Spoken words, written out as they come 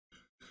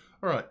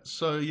Alright,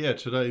 so yeah,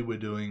 today we're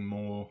doing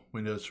more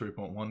Windows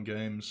 3.1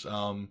 games.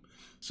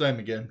 Same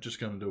again, just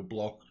going to do a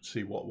block,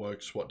 see what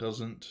works, what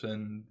doesn't,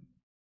 and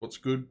what's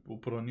good we'll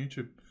put on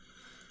YouTube.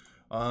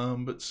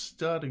 But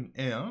starting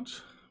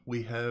out,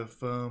 we have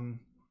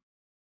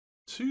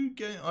two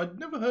games. I'd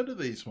never heard of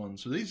these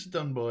ones. So these are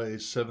done by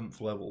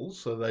 7th Level,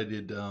 so they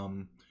did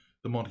the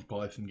Monty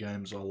Python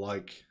games I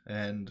like,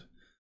 and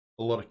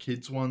a lot of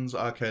kids ones,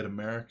 Arcade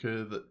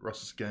America that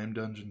Russ's Game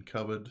Dungeon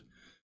covered.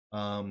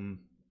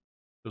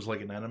 It was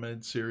like an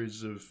animated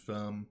series of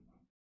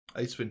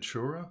Ace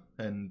Ventura,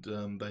 and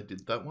they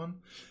did that one.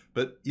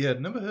 But yeah,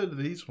 I'd never heard of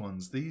these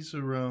ones. These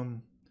are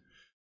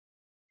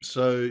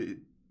so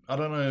I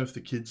don't know if the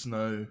kids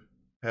know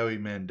Howie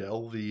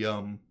Mandel,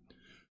 the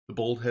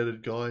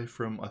bald-headed guy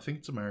from, I think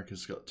it's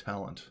America's Got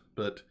Talent,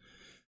 but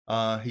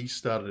he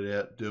started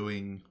out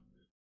doing,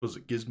 was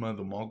it Gizmo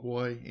the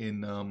Mogwai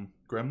in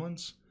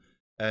Gremlins,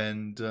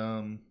 and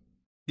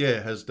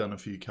yeah, has done a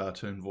few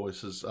cartoon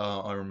voices.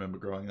 I remember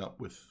growing up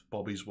with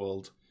Bobby's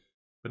World,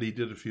 but he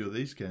did a few of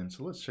these games,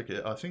 so let's check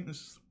it out. I think this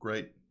is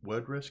great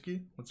word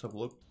rescue. Let's have a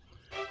look.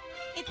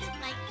 It's this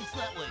night, it's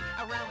that way.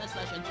 Around this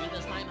session, through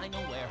this time, I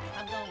know where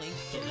I'm going.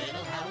 To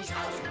Little Howie's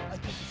house. I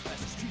think it's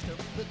fastest tree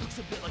stuff that looks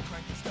a bit like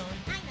Frankenstein.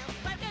 I know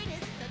where it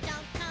is, so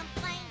don't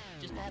complain.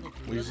 Just paddle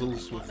through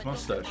Weasels with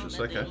mustaches,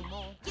 okay.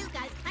 You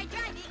guys are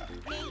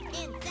driving me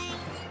insane.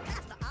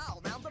 That's the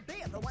owl, now the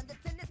bear, the one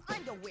that's in this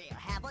underwear.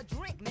 Have a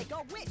drink, make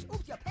a wish.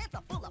 Oops, your pants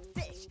are full of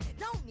fish.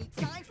 Don't need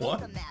signs for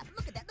the map.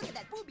 Look at that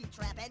booby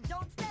trap, and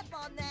don't step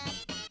on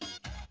that.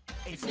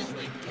 It's this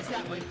way, it's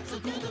that way, so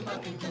do the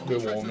mucking. We're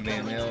warming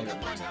in now.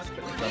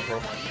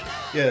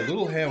 Yeah,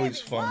 Little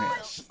Howie's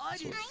Funhouse. That's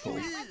what it's called.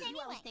 You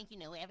always think you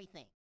know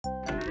everything.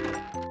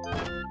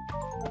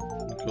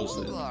 Because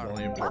the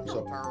volume drops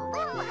up.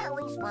 Little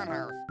Howie's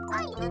Funhouse.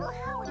 I'm Little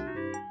Howie.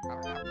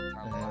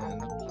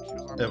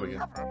 And there we go.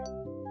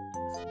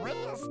 Spring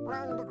has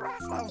sprung, the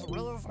grass has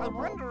riz. I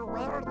wonder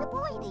where the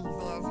boy is.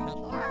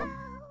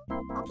 Okay,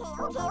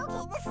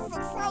 this is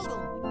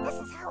exciting. This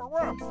is how it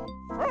works.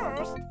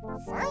 First,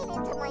 sign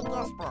into my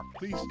guest book.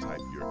 Please type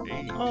your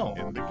age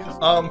in the guest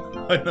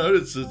book. I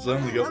noticed it's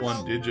only got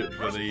one digit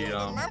for the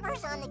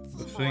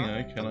thing,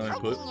 eh? Can I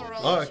put...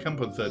 Oh, I can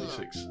put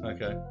 36.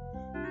 Okay.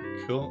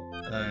 Cool.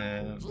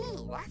 And... Gee,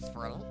 that's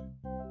funny.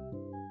 I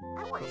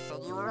would have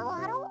said you were a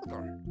lot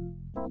older.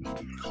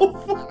 Oh,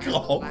 fuck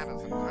off.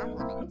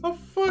 Oh,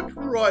 fuck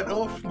right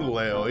off, Lil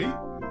Howie.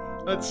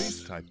 That's...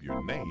 Please type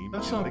your name.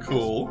 That's not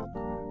cool.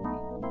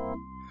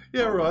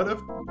 Yeah, right.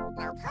 I've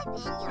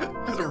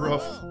had a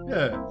rough,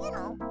 yeah.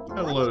 Did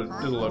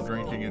a lot of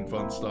drinking and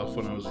fun stuff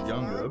when I was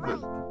younger, but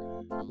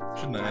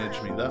shouldn't have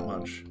aged me that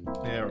much.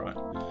 Yeah, right.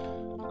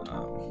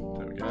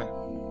 There we go.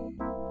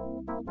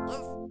 Is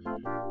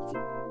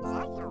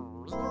that your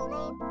real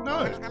name? No. I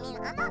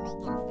mean, I'm not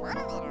making fun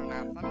of it or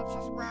nothing. It's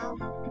just, well...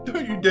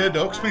 Don't you dare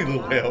dox me,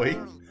 Lil Howie.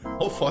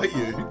 I'll fight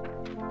you.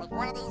 Like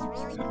one of these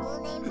really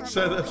cool names?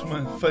 Say that to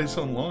my face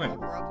online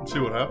and see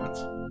what happens.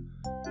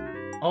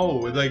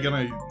 Oh, are they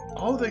gonna...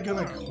 Oh, they're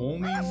gonna call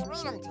me... I'll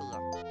just read them to you.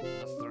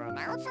 Mr.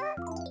 Announcer,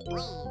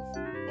 please.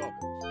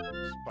 Bubbles,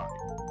 Spike,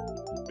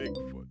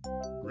 Bigfoot,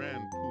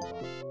 Grand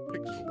Poobah,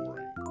 Pixel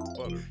Brain,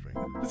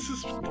 Butterfinger, This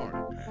is... Smarty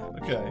Pants,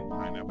 Okay.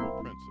 Pineapple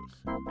Princess,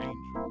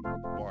 Angel,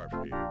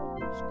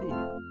 Barfhead,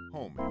 Scooter,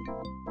 Homie.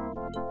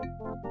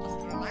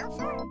 Mr.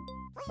 Announcer,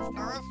 please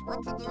tell us what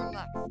to do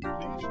next.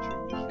 Please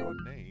choose your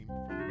name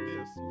from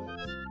this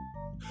list.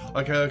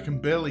 Okay, I can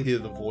barely hear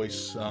the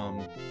voice,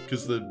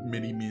 because the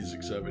MIDI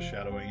music's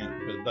overshadowing it,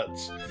 but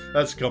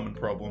that's a common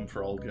problem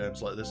for old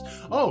games like this.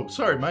 Oh,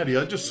 sorry, matey,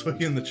 I just saw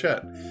you in the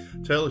chat.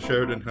 Taylor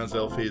Sheridan has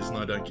elf ears and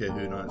I don't care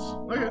who knows.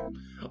 Okay.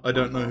 I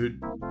don't know who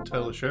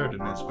Taylor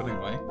Sheridan is, but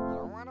anyway. You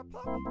don't want to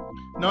pick?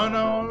 No,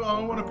 I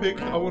want to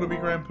pick. I want to be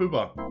Grand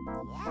Poobah.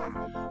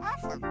 Yeah,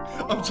 awesome.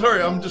 I'm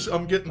sorry, I'm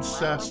getting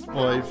sassed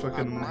by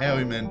fucking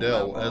Howie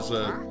Mandel as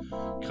a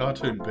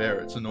cartoon bear.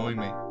 It's annoying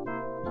me.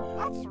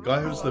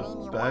 Guy who's the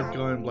bad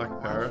guy in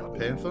Black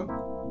Panther?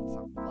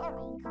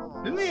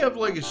 Didn't he have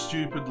like a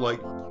stupid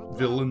like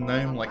villain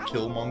name like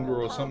Killmonger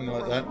or something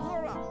like that?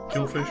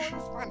 Killfish?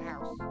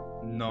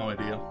 No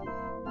idea.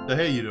 So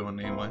how you doing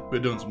anyway? We're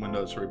doing some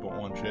Windows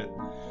 3.1 shit.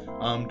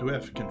 Do we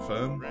have to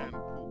confirm? Grand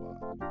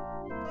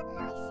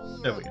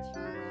Poobah. There we go.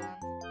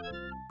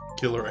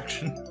 Killer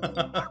action.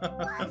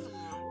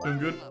 Doing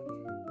good?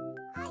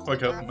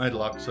 Okay, made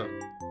Laksa.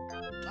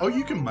 Oh,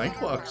 you can make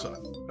Laksa.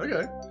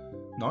 Okay.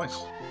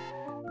 Nice.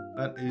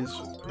 That is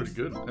pretty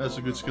good. That's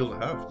a good skill to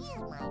have.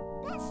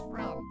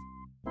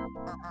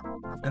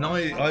 And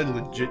I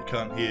legit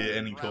can't hear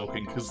any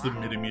talking because the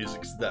MIDI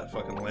music's that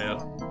fucking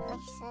loud.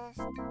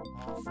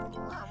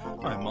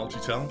 I'm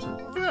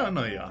multi-talented. Yeah, I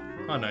know you are.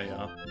 I know you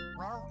are.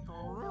 Well, the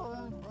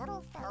rude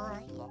little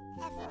fella you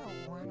ever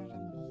wanted to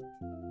meet.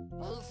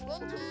 Hey,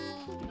 Slinky,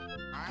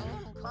 I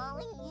am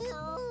calling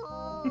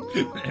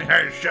you.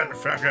 Hey, shut the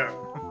fuck up.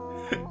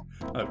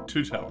 I have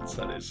two talents,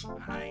 that is.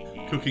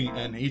 Cooking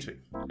and eating.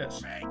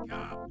 Yes.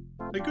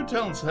 They're good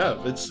talents to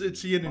have.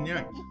 It's yin and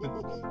yang. It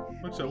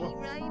works out well.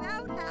 Right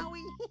out,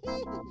 Howie.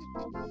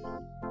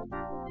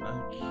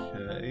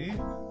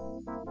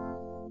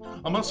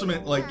 I must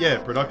admit, like, yeah,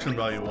 production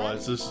value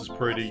wise, this is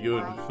pretty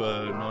good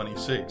for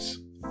 96.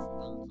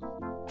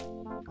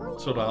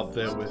 Sort of up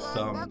there with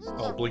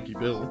old Blinky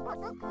Bill.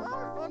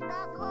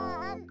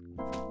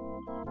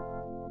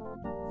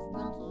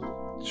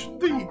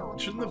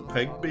 Shouldn't the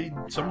peg be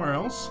somewhere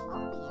else?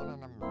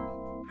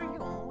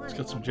 It's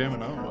got some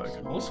German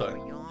artwork. Also,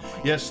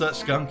 yes, that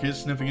skunk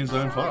is sniffing his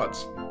own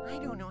farts. I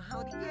don't know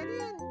how to get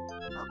in.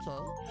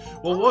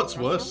 Okay. Well, what's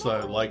worse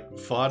though, like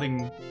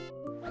farting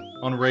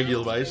on a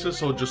regular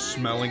basis or just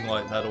smelling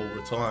like that all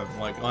the time?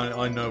 Like,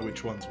 I know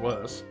which one's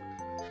worse.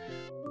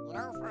 You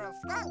know, for a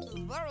skunk,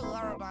 he's very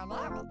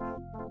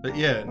aerodynamic. But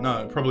yeah,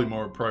 no, probably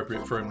more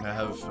appropriate for him to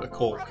have a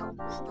cork. Why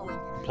don't we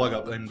go into the Plug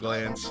up them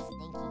glands. Stinky,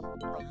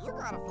 but you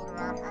gotta figure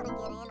out how to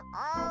get in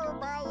all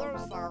by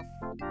yourself.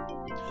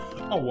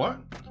 Oh, what?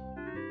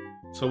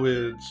 So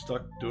we're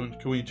stuck doing...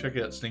 Can we check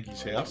out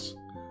Stinky's house?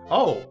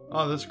 Oh!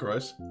 Oh, that's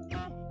gross.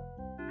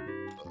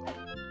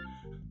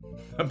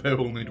 I bet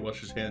we'll need to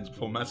wash his hands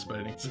before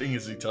masturbating, seeing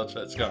as he touched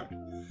that skunk.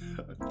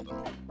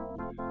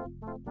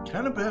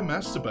 Can a bear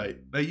masturbate?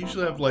 They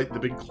usually have, like, the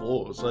big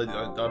claws. I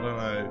don't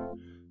know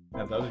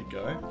how that'd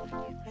go.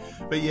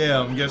 But yeah,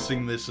 I'm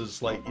guessing this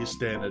is, like, your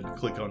standard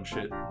click on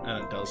shit,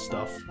 and it does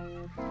stuff.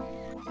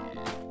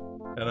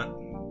 And it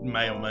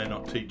may or may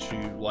not teach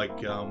you,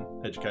 like,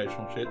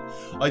 educational shit.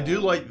 I do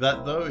like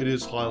that, though. It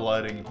is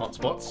highlighting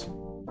hotspots.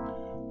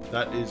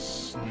 That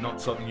is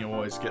not something you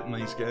always get in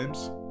these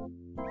games.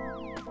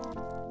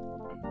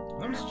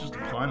 That was just a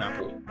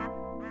pineapple.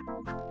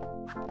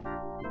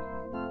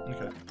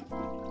 Okay.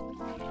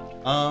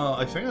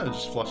 I think I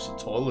just flushed the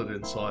toilet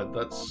inside.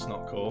 That's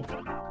not cool.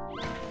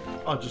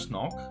 Oh, just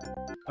knock.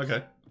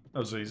 Okay. That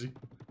was easy.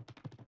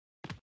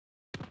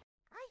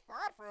 I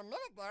thought for a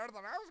minute there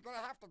that I was gonna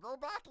have to go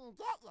back and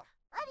get you.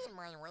 I didn't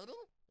mind waiting.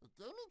 It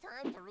gave me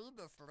time to read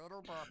this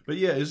little book. But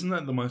yeah, isn't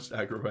that the most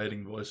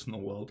aggravating voice in the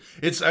world?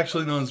 It's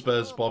actually not as bad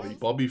as Bobby.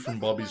 Bobby from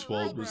Bobby's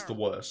World was the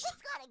worst. It's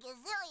got a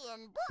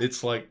gazillion books.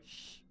 It's like,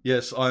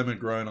 yes, I'm a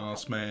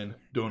grown-ass man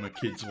doing a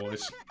kid's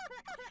voice.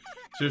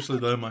 Seriously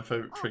though, my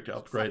favourite trick to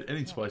upgrade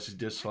any spicy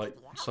dish like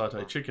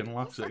satay chicken,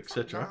 laksa,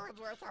 etc.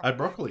 Add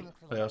broccoli.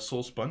 They are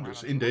sore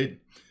sponges. Indeed.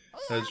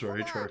 That is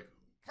very true.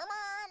 Come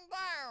on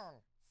down.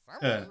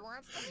 Yeah. Somebody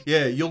wants to be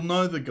Yeah, you'll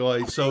know the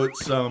guy. So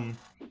it's,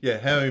 yeah,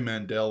 Howie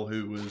Mandel,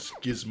 who was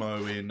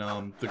Gizmo in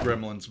the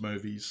Gremlins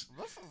movies.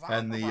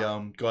 And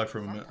the guy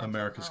from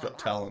America's Got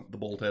Talent, the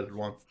bald-headed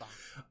one.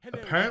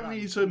 Apparently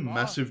he's a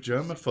massive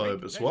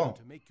germaphobe as well.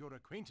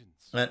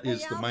 That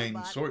is the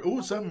main story. Oh,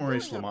 is that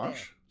Maurice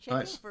LaMarche?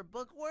 Nice. For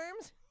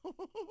bookworms?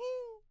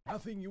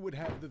 Nothing you would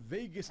have the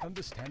vaguest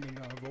understanding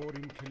of or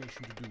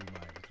inclination to do,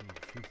 my little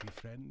filthy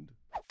friend.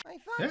 I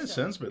thought Yeah, it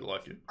so. sounds a bit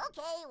like it.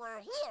 Okay, we're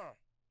here.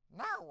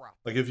 Now what?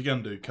 Like, if you're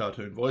going to do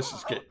cartoon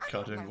voices, get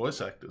cartoon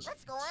voice actors.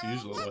 Let's go It's on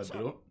usually the way to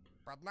adventure. do it.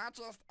 But not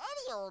just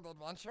any old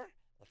adventure.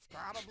 It's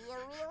gotta be a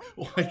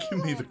real Why give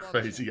me the adventure.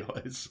 crazy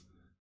eyes?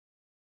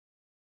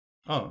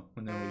 Oh,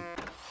 and then we...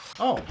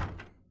 Oh!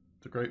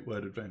 The Great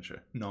Word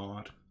Adventure.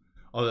 Not.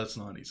 Oh, that's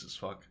 90s as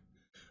fuck.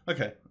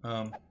 Okay,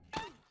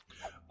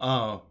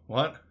 oh,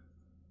 what?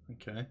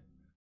 Okay.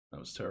 That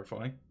was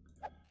terrifying.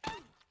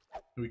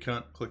 We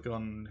can't click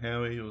on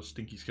Howie or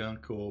Stinky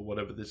Skunk or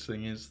whatever this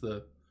thing is,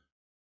 the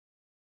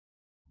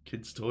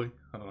kid's toy?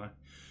 I don't know.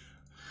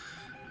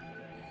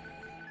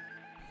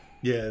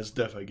 Yeah, it's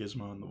defo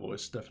Gizmo in the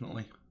voice,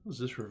 definitely. What does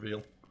this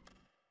reveal?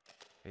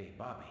 Hey,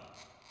 Bobby,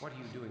 what are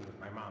you doing with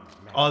my mom's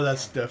magic? Oh,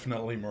 that's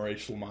definitely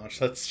Maurice LaMarche.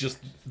 That's just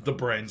the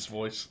brain's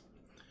voice.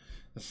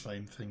 The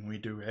same thing we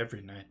do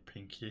every night,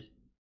 Pinky.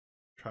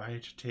 Try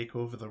to take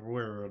over the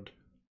world.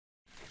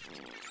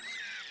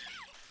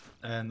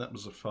 And that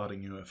was a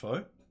farting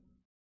UFO.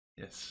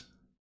 Yes.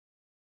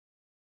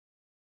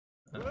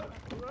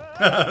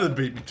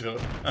 Beat me to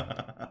it.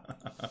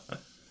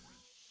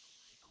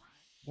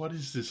 What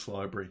is this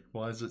library?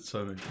 Why is it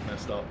so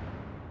messed up?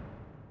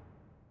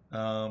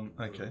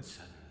 Okay. It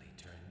suddenly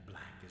turned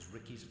black as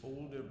Ricky's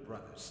older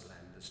brother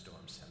slammed the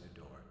storm cellar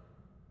door,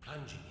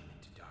 plunging him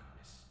into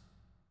darkness.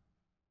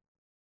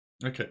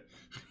 Okay.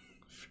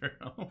 Fair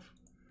enough.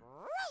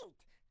 Great!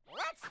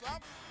 Let's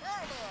get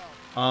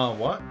started!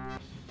 What?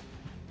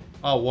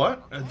 Oh,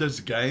 what? There's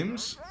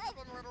games?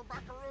 Driving, little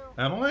buckaroo.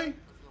 Am I? If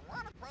you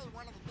want to play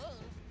one of the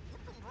games, you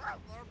can drive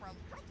there by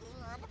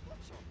clicking on the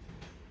picture.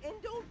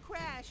 And don't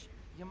crash.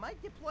 You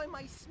might deploy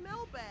my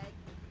smell bag.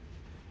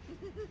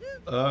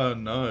 Oh,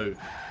 no.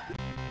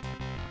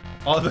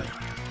 Oh, the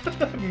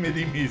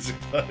MIDI music,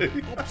 though.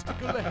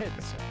 Obstacle ahead,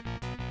 sir.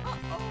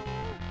 Uh-oh.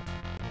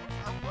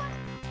 Of course,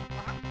 you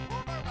have to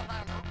pull down the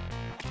handle, press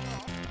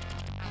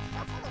F, and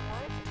shuffle the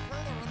words until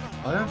they're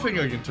in the I don't think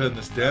I can turn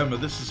this down, but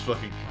this is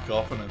fucking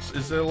cacophonous.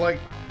 Is there, like,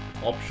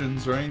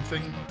 options or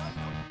anything?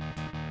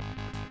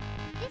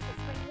 This is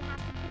where you have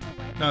to put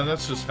the word. No,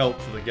 that's just help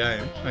for the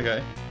game.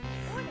 Okay.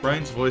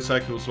 Brain's voice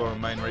actor was one of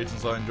the main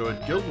reasons I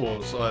enjoyed Guild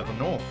Wars Over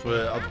North,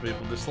 where other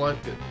people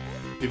disliked it.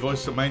 He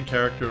voiced the main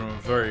character and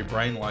was very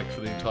brain-like for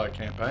the entire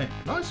campaign.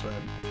 Nice,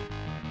 man.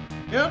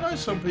 Yeah, I know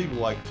some people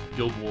liked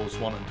Guild Wars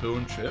 1 and 2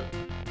 and shit.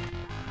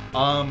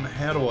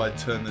 How do I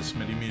turn this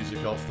MIDI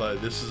music off though?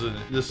 This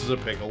is a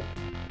pickle.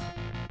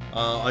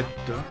 I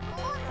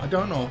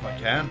don't know if I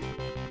can.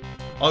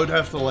 I would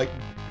have to like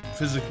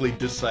physically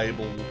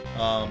disable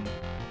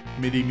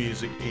MIDI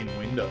music in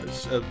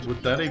Windows.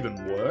 Would that even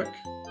work?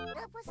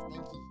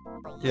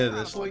 Yeah,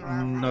 there's like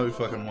no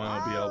fucking way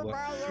I'd be able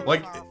to.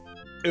 Like,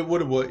 it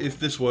would have worked if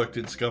this worked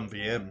in Scum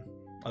VM.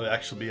 I'd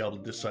actually be able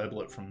to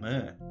disable it from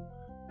there.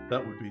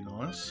 That would be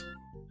nice.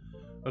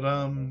 But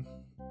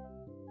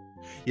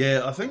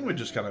yeah, I think we're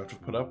just gonna have to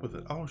put up with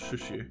it. Oh,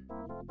 shush you.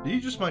 Did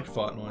you just make a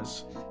fart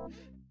noise?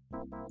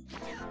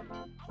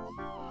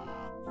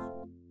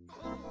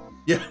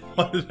 Yeah,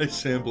 why did they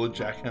sample a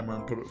jackhammer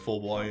and put it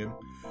full volume?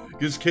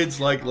 Because kids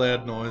like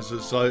loud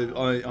noises,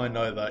 so I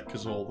know that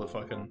because of all the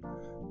fucking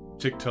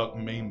TikTok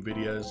meme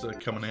videos that are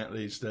coming out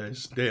these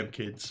days. Damn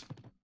kids.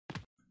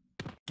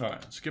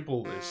 Alright, skip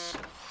all this.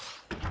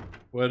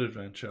 Word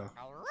adventure.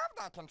 I love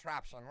that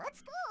contraption.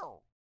 Let's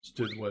go. Let's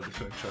do the word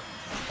adventure.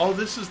 Oh,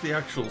 this is the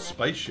actual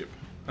spaceship.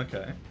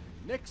 Okay.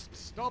 Next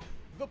stop,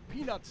 the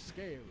peanut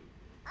scale.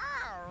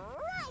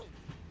 Alright.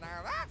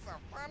 Now that's a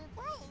fun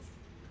place.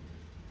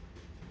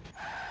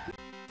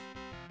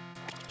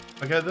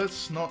 Okay,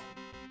 that's not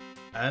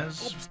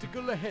as...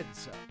 Obstacle ahead,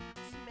 sir.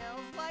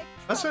 Smells like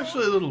That's trouble.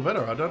 actually a little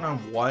better. I don't know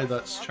why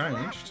that's Like the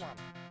last changed. one.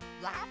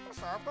 You have to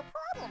solve the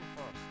problem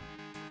first.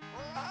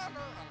 Ladder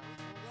and we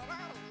can get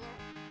out of here.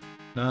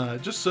 Nah,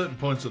 just certain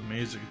points of the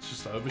music, it's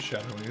just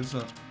overshadowing, isn't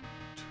it?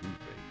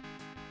 Toothache.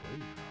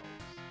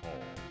 Playhouse.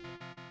 Hall.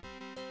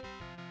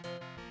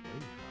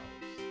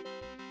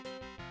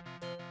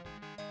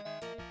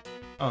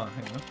 Playhouse. Oh,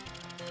 hang on.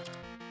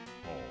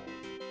 Hall.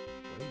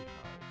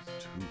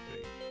 Playhouse.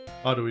 Toothache.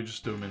 Oh, do we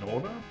just do them in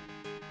order?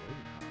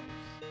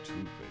 Playhouse.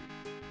 Toothache.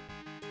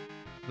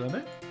 Is that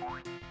it? Oh,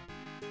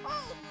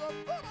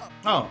 you did it.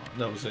 Oh,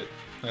 that was it.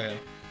 Okay.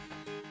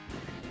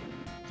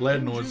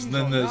 Loud noise, and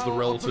then there's the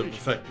relative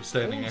effect of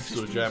standing next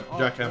to a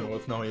jackhammer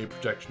with no ear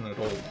protection at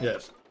all.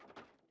 Yes.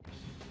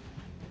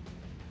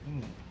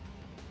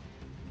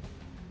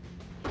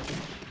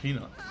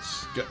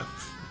 Peanuts.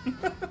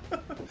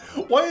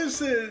 Why is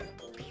there...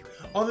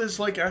 Oh, there's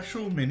like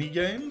actual mini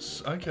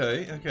games?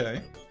 Okay,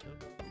 okay.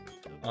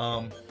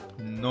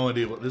 No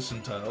idea what this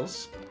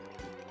entails.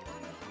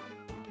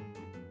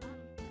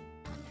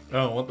 I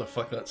don't know what the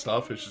fuck that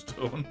starfish is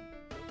doing.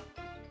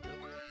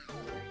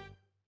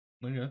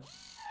 Okay.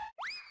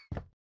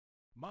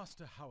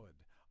 Master Howard,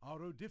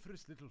 our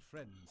odoriferous little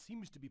friend,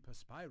 seems to be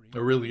perspiring.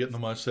 They're really getting the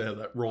most out of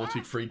that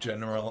royalty-free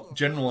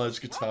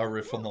generalized guitar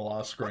riff on the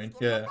last screen.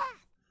 Yeah.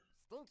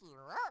 Stinky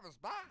loves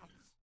baths.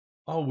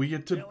 Oh, we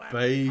get to They'll have to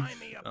bathe. tie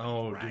me up and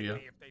Oh drag dear.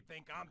 me if they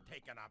think I'm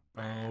taking a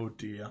bath. Oh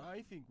dear.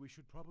 I think we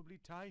should probably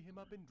tie him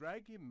up and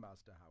drag him,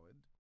 Master Howard.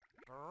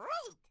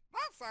 Great.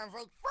 That sounds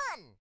like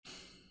fun.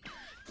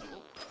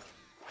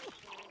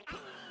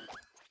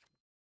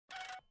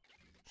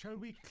 Shall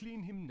we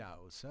clean him now,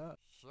 sir?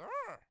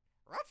 Sure.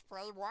 Let's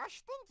play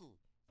Wash Stinky.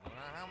 You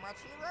know how much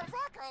he loves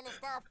that kind of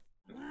stuff.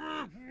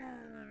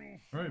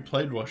 I already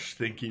played Wash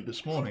Stinky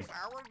this morning. Here's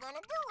how we're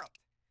gonna do it.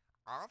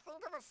 I'll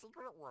think of a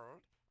secret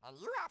word, and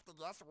you have to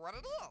guess what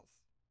it is.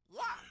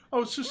 Yeah.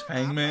 Oh, it's just You have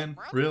to Hangman?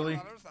 find Really?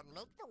 the letters that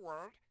make the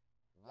word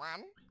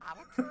one at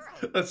a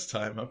time. That's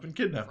time up and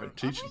kidnapping, For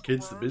teaching every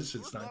kids the word biz you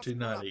since guess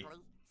 1990.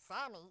 correctly,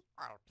 Sammy,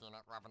 our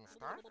peanut-loving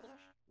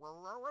starfish,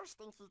 will lower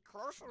Stinky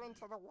closer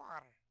into the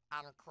water,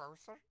 and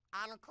closer,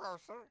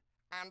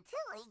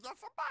 until he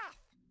gets a bath.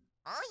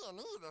 All you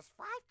need is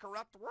 5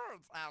 correct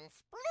words, and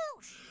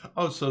sploosh!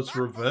 Oh, so it's That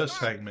was reverse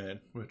done. Hangman.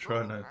 We're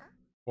trying to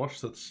wash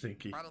that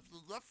Stinky. But if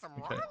you get some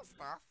Okay. wrong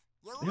stuff,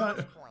 you Yeah,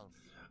 lose points.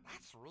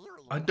 That's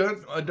really I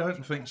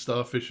don't think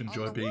starfish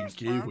enjoy And the being worst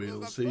gear part is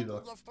wheels that Stinky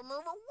either. gets to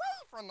move away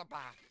from the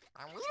bath,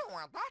 and we don't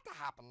want that to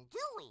happen, do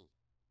we?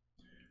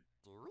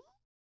 Do we?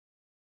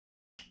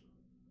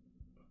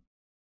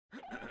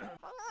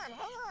 Hang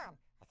on.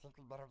 I think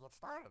we better get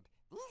started.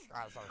 These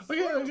guys are I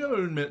gotta serious.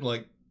 admit,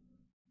 like,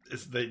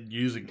 they're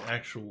using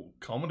actual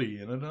comedy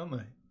in it, aren't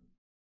they?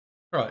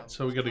 Right,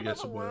 so we gotta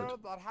guess a word.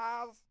 That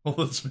has All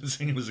that's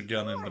missing is a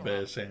gun in the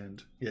bear's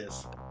hand.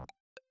 Yes.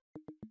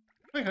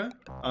 Okay.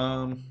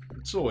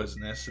 It's always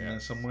an S in there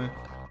somewhere.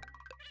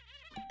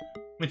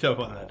 We don't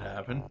want that to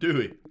happen, do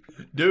we?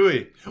 Do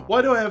we?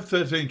 Why do I have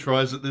 13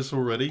 tries at this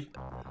already?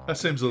 That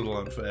seems a little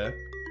unfair.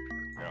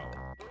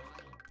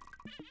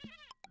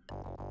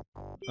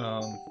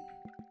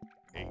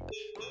 H.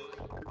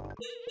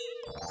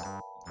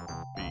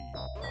 B.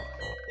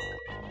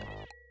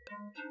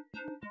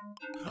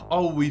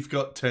 Oh, we've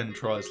got 10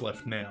 tries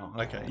left now.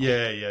 Okay.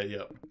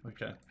 Yeah.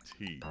 Okay.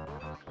 T.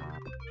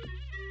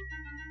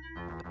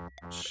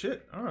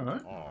 Shit,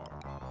 alright.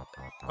 R.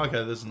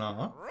 Okay, there's an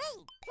R. great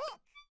pick.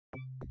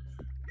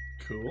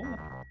 Cool.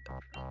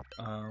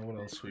 What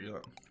else we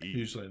got? E.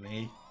 Usually an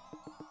E.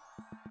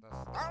 The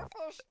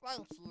starfish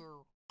thanks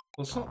you.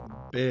 Well, it's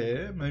not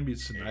bear. Maybe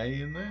it's an A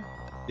in there.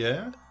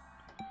 Yeah?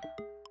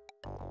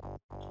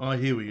 Oh,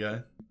 here we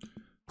go.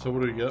 So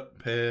what do we got?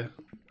 Pear.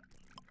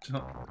 It's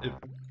not...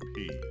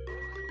 P.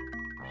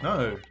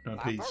 No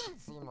That P's. doesn't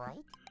seem right.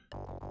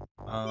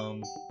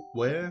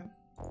 Where?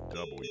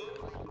 W.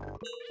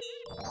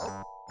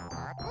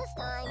 Not this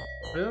time.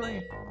 Really?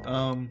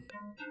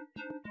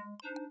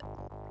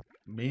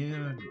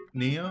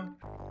 Near?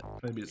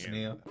 Maybe it's Yeah.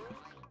 near.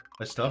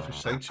 A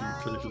starfish thanks you,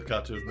 little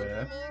cartoon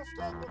bear. We may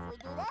escape if we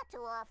do that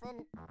too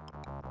often.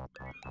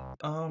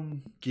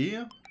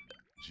 Gear?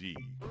 G.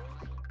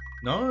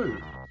 No.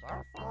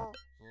 Careful,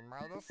 he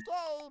might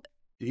escape.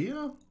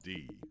 Deer?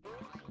 D.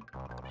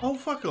 Oh,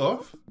 fuck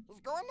off.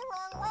 He's going the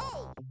wrong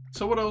way.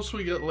 So what else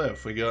we got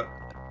left? We got...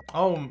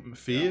 Oh,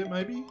 fear,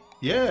 maybe?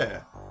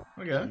 Yeah.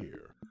 Okay.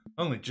 Here.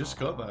 Only just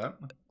got that.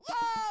 Yay,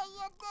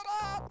 you did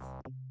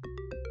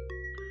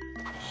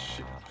it!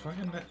 Shit.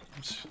 Fucking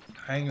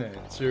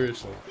Hangman,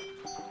 seriously.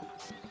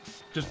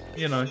 Just,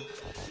 you know,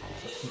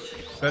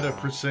 better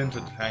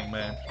presented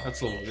Hangman.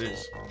 That's all it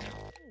is.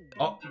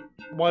 Oh,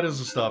 why does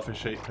the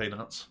starfish eat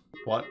peanuts?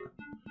 What?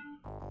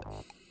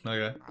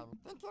 Okay. I'm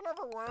thinking of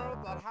a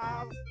word that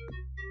has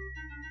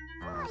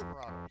 5 letters.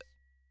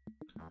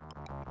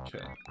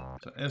 Okay.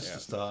 So S to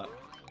Yes. start.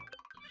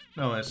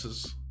 No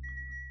S's.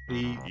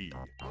 E. E.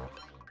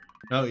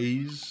 No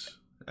E's.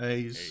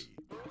 A's.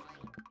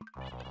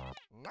 A.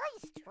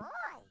 Nice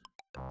try.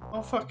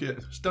 Oh, fuck it.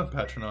 Just don't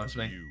patronize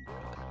me. U.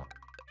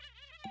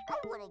 I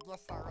would have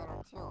guessed that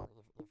letter too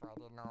if I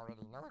didn't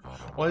already know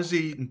that. Why is he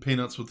eating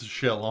peanuts with the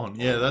shell on?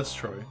 Yeah, that's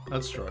true.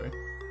 That's true. Are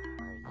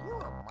you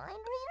a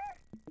mind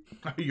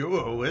reader? Are you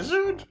a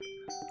wizard?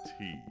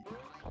 T.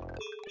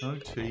 No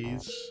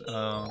T's.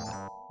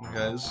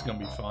 Okay, this is gonna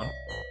be fun.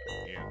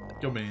 N.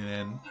 Got me an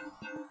N.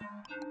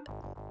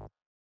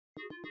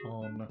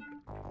 On.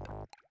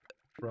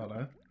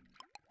 Righto.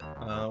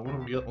 What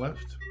have we got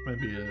left?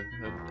 Maybe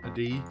a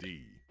D.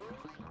 D.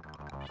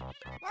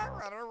 That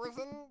letter was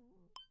in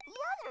the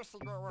other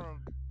secret word,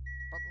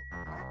 but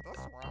not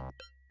this one.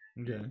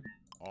 Okay.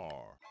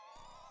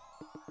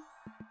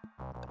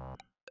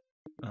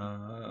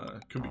 R.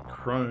 Could be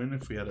crone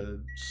if we had a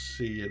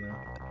C and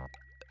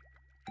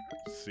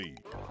C.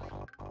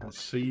 a This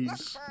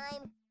C's.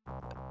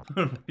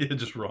 time, Yeah,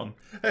 just wrong.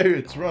 Hey,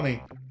 it's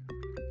Ronnie.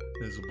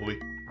 There's a boy.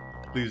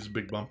 Please,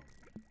 big bum.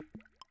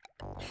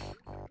 I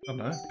don't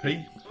know.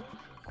 P.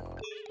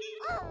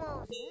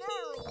 almost,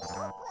 nearly,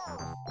 so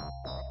close.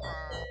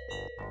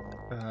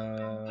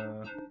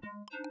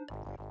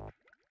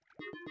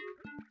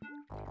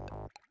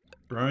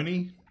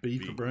 Brony. B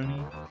for B.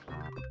 Brony.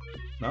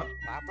 No.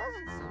 That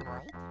doesn't seem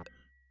right.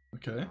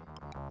 Okay.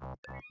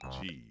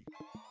 G.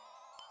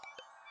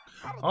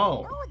 How did Oh.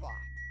 you know that?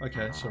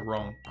 Okay, so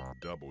wrong.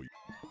 W.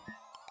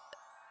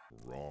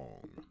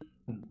 Wrong.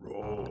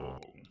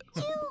 Wrong.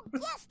 You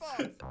guessed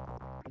it!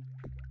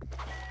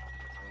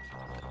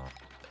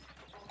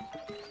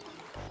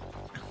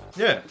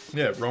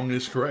 Yeah, wrong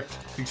is correct.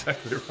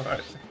 Exactly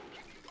right.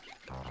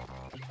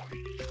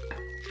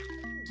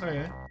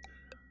 Okay.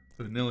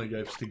 So Nelly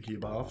gave Stinky a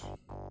bath.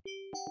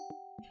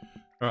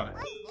 Right. I'm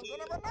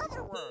thinking of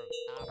another word,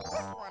 and this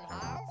one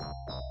has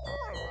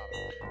 4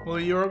 letters. Well,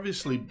 you're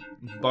obviously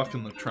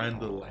bucking the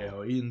trend, little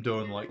Howie, and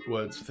doing like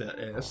words without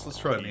S. Let's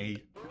try an E.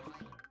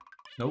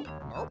 Nope.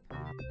 Nope,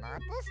 not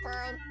this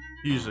time.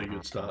 Usually a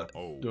good start.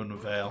 O. Doing a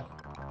vowel.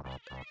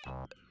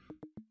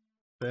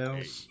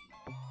 Vowels.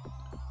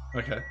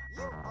 Okay.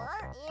 You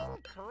are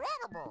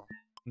incredible.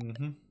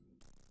 Mm-hmm.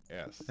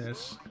 S.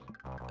 S.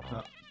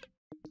 No.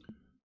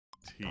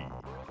 T.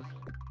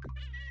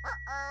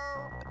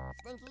 Uh-oh.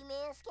 Stinky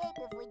may escape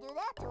if we do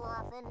that too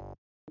often.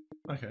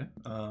 Okay.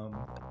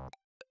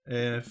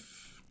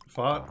 F.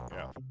 Fart.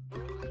 F.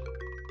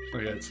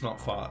 Okay, it's not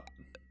fart.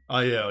 Oh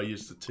yeah, I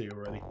used the T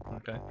already.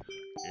 Okay.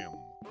 M.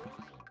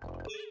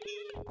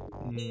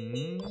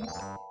 Mm.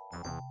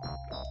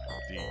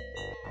 D. You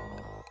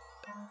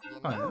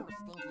Oh, know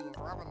Stinky is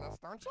loving this,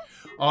 don't you?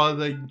 Are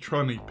they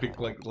trying to pick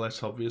like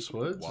less obvious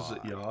words? Is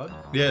it yard?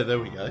 Yeah, there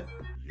we go.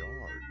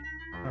 Yard.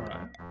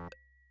 Alright.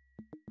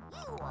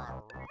 You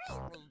are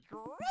really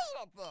great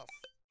at this.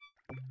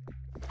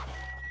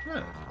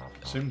 Yeah.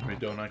 Seem to be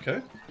doing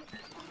okay.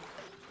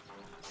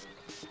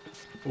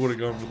 I would have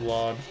gone with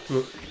lard.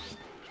 But...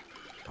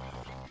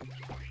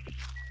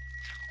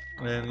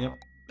 And yep,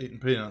 eating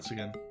peanuts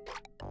again.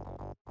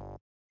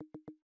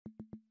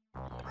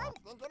 I'm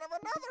thinking of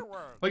another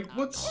word. Like,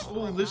 what's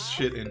all this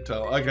shit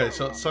entail? Okay,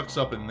 so it sucks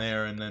up in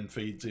there and then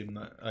feeds in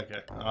the...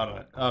 Okay, I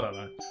don't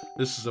know.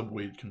 This is a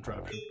weird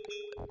contraption.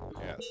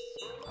 S.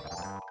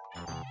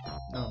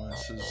 No,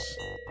 this is...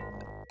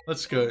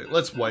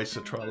 Let's waste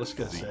a try. Let's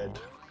go Z. Z.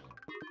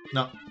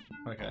 No.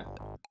 Okay.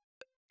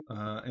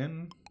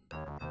 N.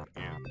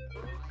 N.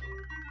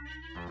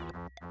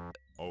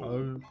 O.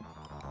 O.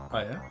 Oh,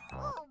 yeah?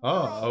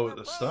 Oh, Oh, boy, at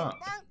the we're start.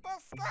 playing Dunk the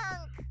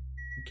Skunk.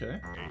 Okay.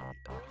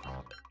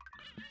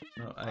 A.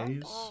 No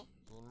A's. Uh-oh,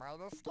 he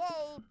might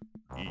escape.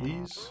 E.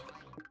 E's.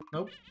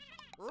 Nope.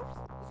 Oops,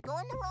 he's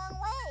going the wrong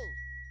way.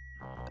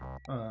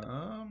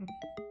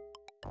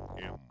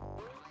 M.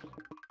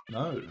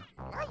 No.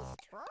 Nice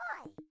try.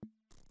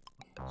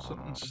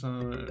 Something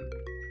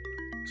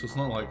so it's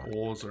not like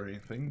oars or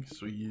anything,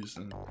 so we use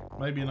them.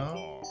 Maybe an R?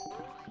 R.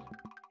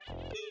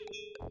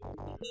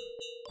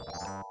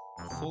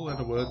 C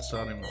 4-letter word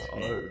starting with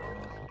O.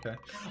 Okay.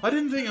 I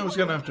didn't think I was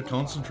going to have to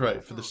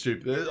concentrate for the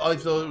stupid. I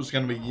thought it was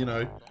going to be, you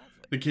know,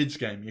 the kids'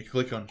 game. You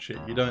click on shit.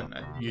 You don't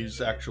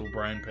use actual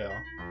brain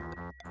power.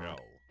 L.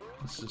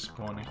 It's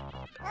disappointing.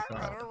 That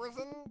Right. letter was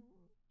in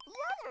the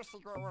other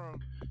secret word.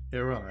 Yeah,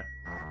 right.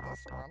 Not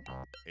this one.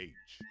 H.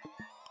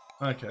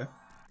 Okay.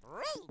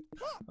 Great.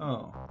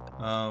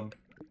 Oh.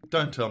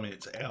 Don't tell me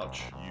it's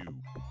ouch.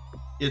 U.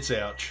 It's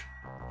ouch.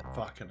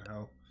 Fucking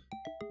hell.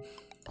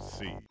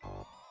 C.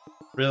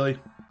 Really?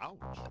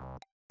 Ouch.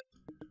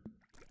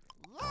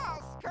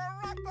 Yes,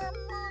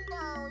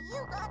 correctamundo.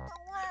 You got the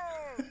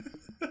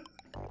word.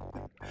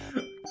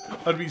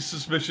 I'd be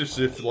suspicious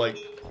if, like,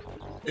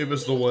 it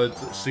was the words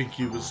that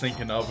Sinky was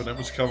thinking of and it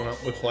was coming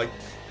up with, like,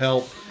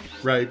 help,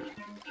 rape,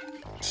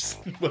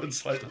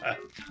 words like that.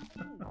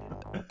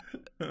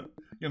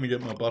 Gonna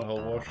get my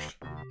butthole washed.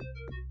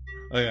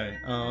 Okay,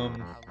 I'm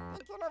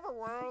thinking of a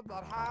word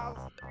that has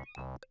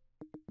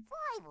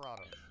 5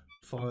 letters.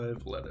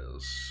 5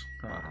 letters.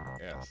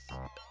 Alright. S.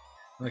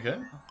 Okay.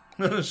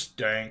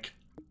 Stank.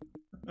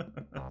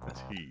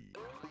 T.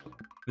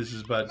 This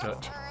is bad Next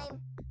touch.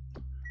 time.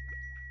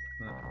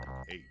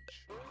 H.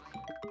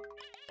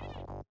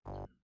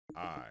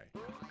 I.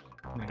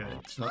 Okay,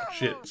 it's not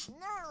shits.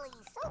 Nearly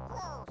so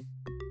close,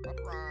 but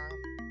wrong.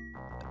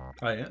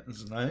 Oh yeah,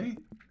 there's an A.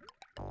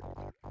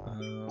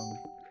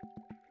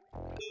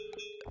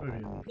 What have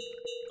you done?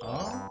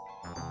 R?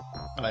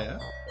 Oh yeah.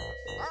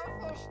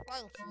 Starfish,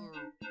 thank you.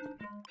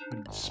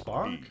 Maybe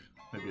Spark?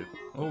 Maybe.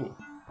 Oh.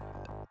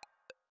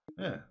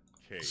 Yeah.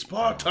 K.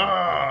 Sparta!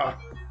 Down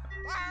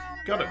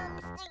Got it.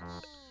 goes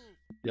Stinky.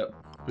 Yep.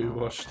 We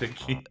wash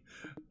Stinky.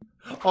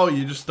 Oh,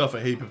 you just stuff a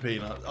heap of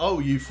peanuts. Oh,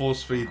 you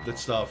force feed the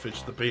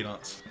starfish the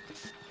peanuts.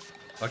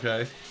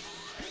 Okay.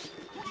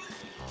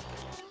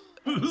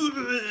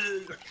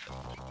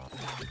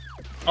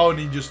 Oh, and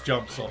he just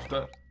jumps off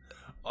that.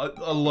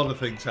 A lot of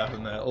things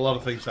happen there. A lot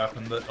of things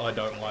happen that I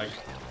don't like.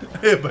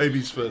 Hair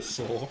babies first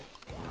saw.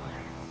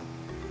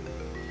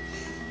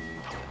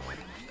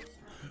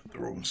 The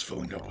room's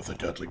filling up with a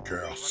deadly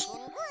gas.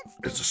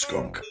 It's a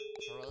skunk.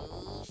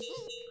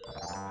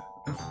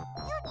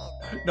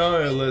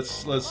 No, let's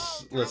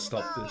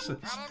stop this.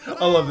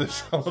 I love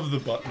this. I love the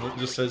button that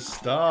just says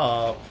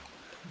stop.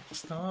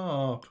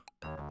 Stop.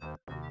 Come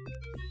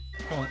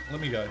on, let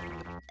me go.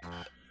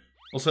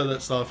 Also,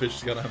 that starfish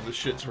is gonna have the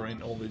shits for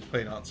eating all these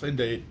peanuts.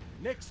 Indeed.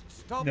 Next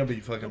stop. Gonna be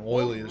fucking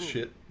oily as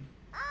shit.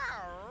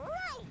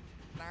 Alright.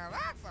 Now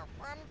that's a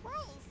fun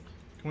place.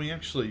 Can we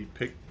actually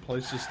pick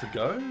places to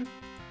go?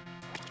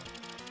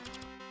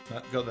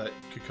 Got that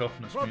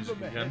cacophonous music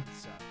Problem again. ahead,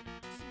 sir.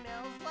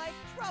 Smells like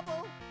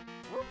trouble.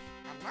 Whoops,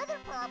 another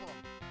problem.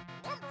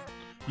 Remember,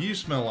 You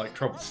smell like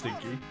trouble,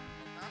 Stinky. on the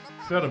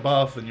If you had a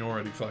bath, then you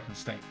already fucking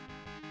stink.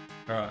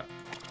 Alright.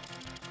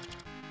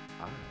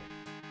 I.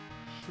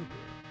 Sugar.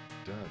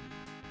 Done.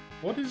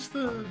 What is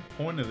the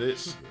point of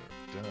this?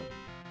 Sugar. Done.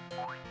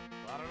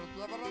 better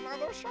give it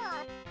another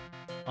shot.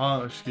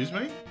 Excuse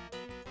me?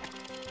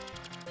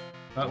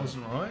 That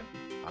wasn't right?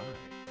 I.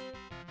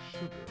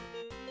 Sugar.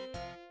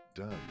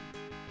 Done.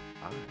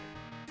 I.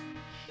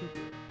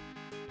 Sugar.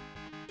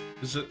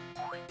 Is it...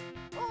 Boy,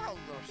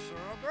 you're sure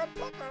a good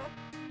picker.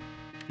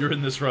 You're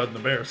in this ride and the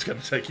bear is going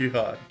to take you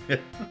hard. Yeah.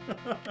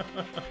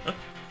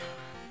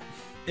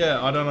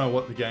 Yeah, I don't know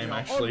what the game We are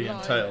actually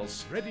online,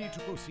 entails. Ready to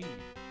proceed.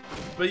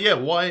 But yeah,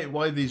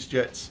 why these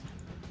jets?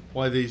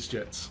 Why these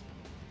jets?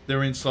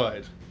 They're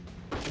inside.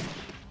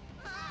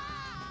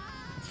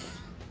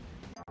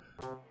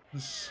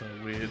 This is so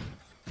weird.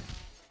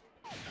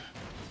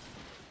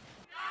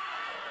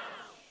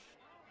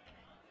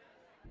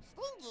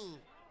 Stinky.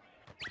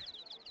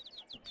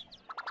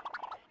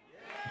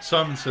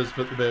 Simon says,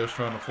 but the bear is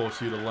trying to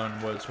force you to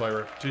learn words by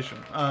repetition.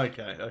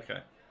 Okay, okay.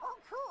 Oh,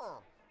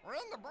 cool. We're in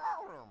the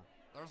ballroom.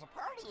 There's a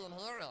party in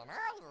here, and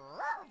I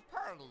love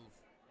parties.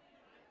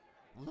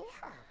 Yeah.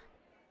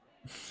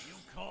 You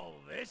call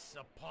this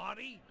a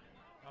party?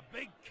 A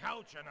big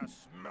couch and a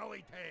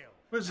smelly tail.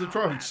 Where's the Now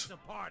drugs? That's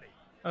a party.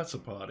 That's a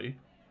party.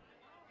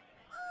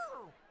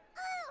 Oh,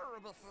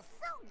 this is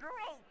so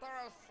great. There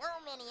are so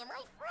many of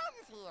my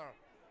friends here.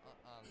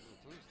 And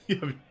you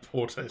too, You have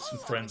poor taste in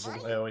friends, Lil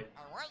Howie.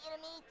 I want you to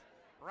meet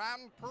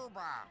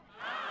Grandpooba.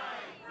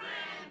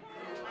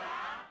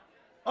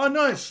 Oh,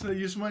 nice! They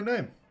used my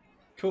name.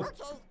 Cool.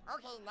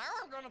 Okay, now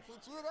I'm going to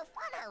teach you the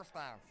funhouse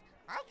dance.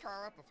 I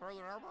call it the throw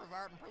your elbows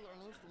out and put your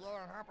knees together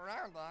and hop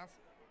around dance.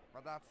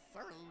 But that's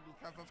silly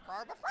because it's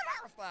called the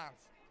funhouse dance.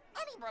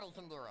 Anybody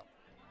can do it.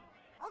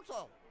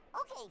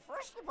 Okay,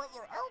 first you put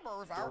your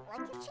elbows out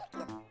like a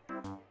chicken.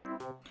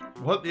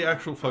 What the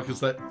actual fuck is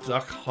that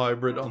duck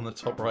hybrid on the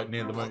top right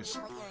near the Then moose?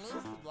 you put your knees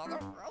together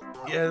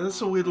right there. Yeah,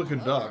 that's a weird looking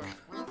duck.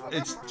 Squeeze the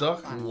It's left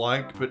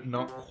duck-like, but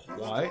not Is it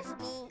quite. just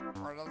me,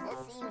 or does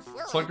this seem silly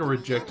It's like a to be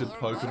rejected in here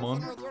dancing Pokemon.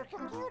 with your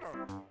computer?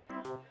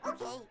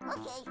 Okay.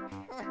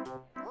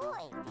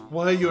 Boy,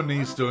 Why are your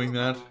knees doing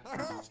that?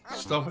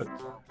 Stop it.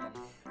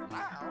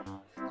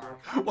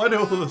 now, Why do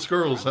all the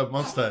squirrels have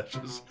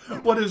mustaches?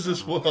 What is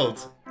this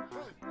world?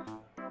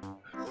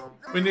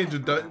 you got We need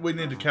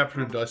to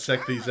capture and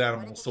dissect these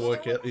animals to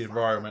work out the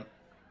environment.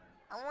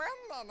 A 1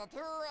 and a 2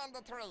 and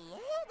a 3.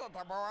 Hit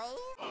it, boys.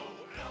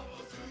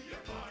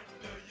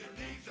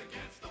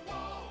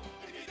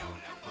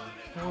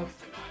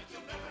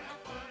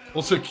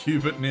 Also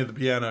Cubit near the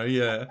piano,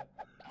 yeah.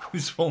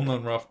 He's fallen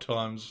on rough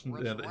times.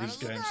 Yeah, his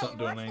game's not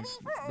doing anything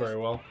very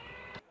well.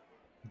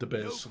 The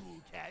Bears.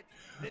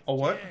 Oh,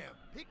 what?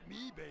 Pick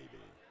me, baby.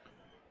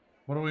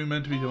 What are we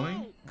meant to be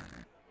doing?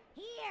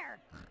 Here.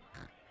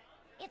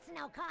 It's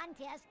no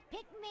contest.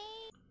 Pick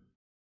me.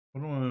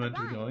 What am I meant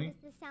to be Rhyme doing? is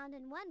the sound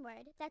in one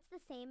word that's the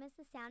same as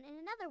the sound in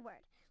another word,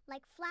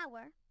 like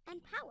flower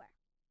and power.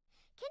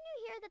 Can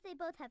you hear that they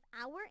both have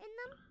hour in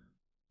them?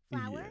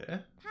 Flower, Yeah.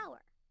 power.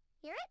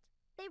 Hear it?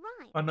 They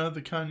rhyme. I know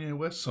the Kanye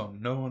West song.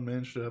 No one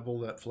managed to have all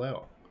that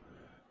flour.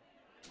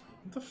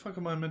 What the fuck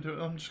am I meant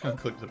to... I'm just going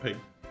to click the pig.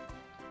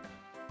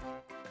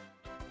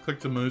 Click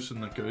the moose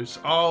and the goose.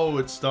 Oh,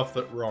 it's stuff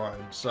that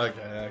rhymes.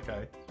 Okay,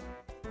 okay.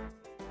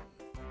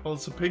 Well,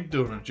 it's a pig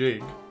doing a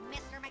jig.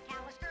 Mr.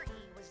 McAllister,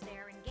 he was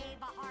there and gave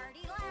a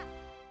hearty laugh.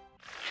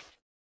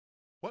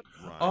 What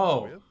rhymes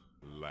Oh. with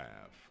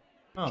laugh?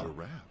 Oh.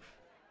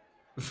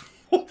 Giraffe.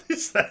 What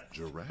is that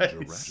Giraffe.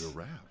 face?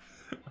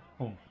 Giraffe.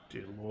 Oh,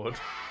 dear Lord.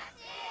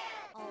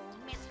 Oh,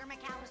 Mr.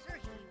 McAllister,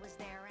 he was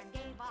there and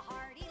gave a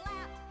hearty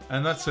laugh.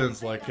 And that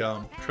sounds like,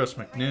 Tress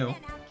McNeil.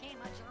 And out came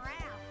a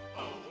giraffe.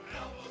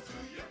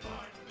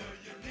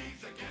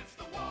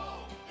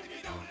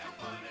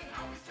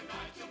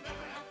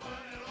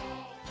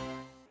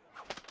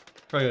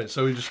 Okay,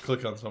 so we just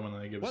click on someone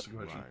and they give us What a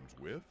question. rhymes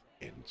with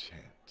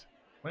enchant?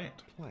 Plant.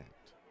 Plant.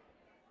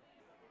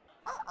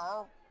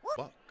 Uh-oh.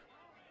 Buck.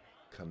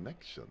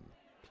 Connection.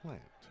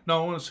 Plant.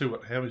 No, I want to see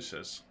what Howie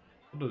says.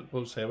 What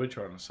was Howie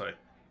trying to say?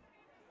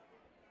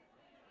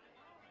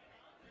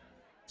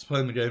 It's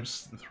playing the game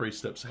 3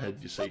 steps ahead,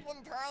 you see.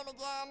 Picking time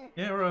again.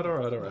 Yeah, alright,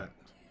 alright, alright.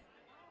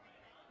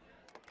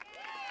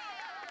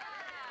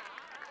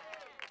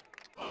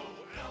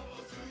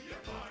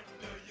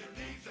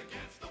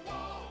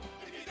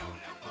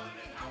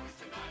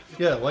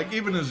 Yeah, like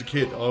even as a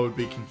kid, I would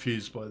be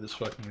confused by this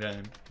fucking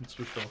game. That's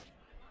for sure.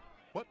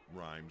 What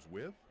rhymes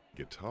with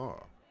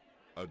guitar?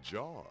 A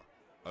jar.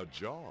 A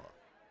jar.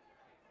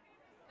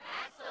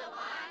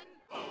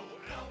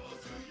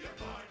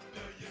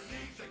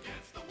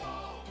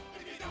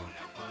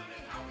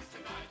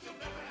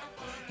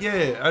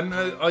 Yeah, and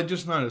I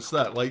just noticed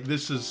that. Like,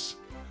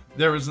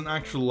 there is an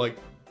actual, like,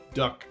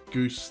 duck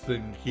goose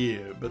thing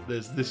here, but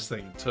there's this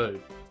thing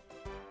too.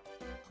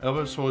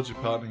 Elbow towards your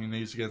partner, your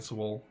knees against the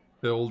wall.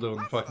 They're all doing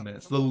the fucking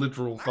dance. The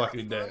literal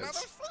fucking Another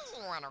dance.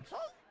 singing one, okay?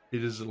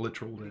 It is a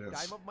literal The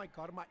dance. time of my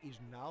karma is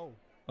now.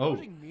 Oh.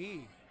 Choosing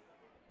me.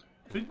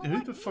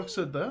 Who the fuck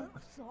said that? Oh,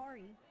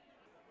 sorry.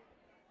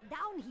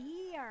 Down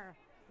here.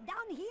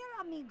 Down here,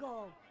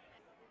 amigo.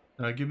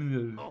 Give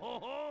me the...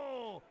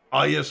 Oh,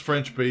 Oh yes,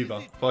 French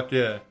Beaver. Fuck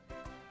yeah.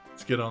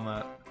 Let's get on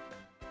that.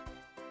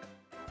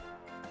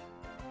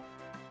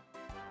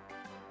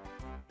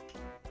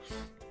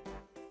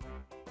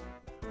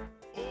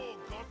 Oh,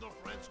 Gardner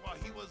Francois,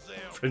 he was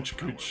there. French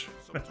Cooch.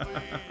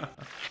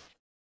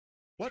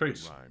 What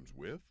Trees. rhymes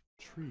with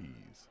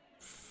trees?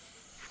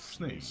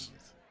 Sneeze.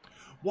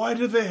 Why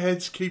do their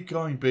heads keep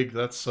going big?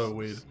 That's so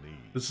weird. Sneeze.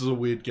 This is a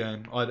weird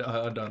game. I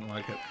don't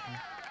like it.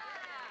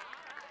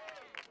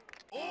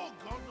 Oh,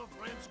 Gardner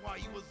Francois,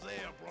 he was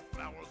there. Brought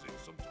flowers and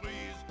some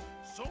trees.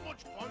 So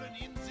much pollen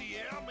in the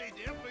air made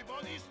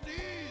everybody sneeze.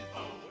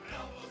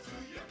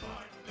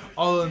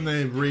 Oh, and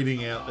they're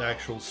reading out the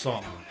actual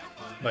song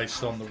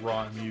based on the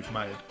rhyme you've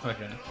made.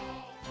 Okay.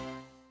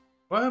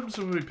 What happens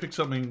if we pick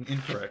something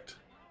incorrect?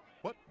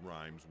 What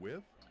rhymes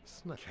with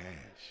snack? Cash.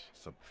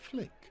 Some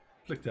flick.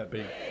 Flick that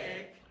beat.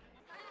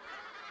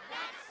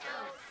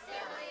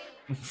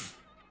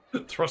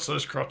 Thrust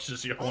those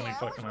crotches, you horny Hey, I was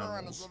fucking willing to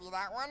animals. give you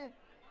that one,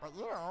 but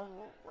you know,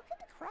 look at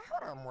the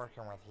crowd I'm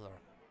working with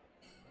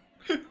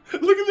here.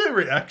 Look at their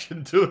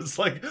reaction to it. It's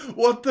like,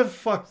 what the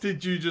fuck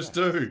did you just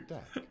do?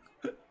 Stack.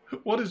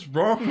 What is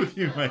wrong with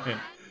you, man?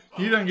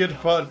 You don't get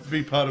to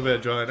be part of our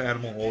giant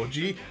animal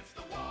orgy.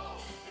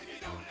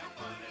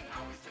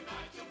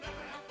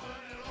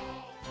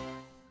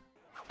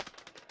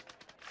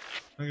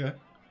 Okay.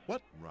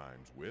 What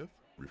rhymes with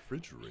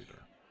refrigerator?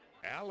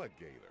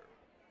 Alligator.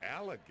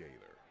 Alligator.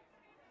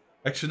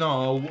 Actually,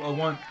 no, I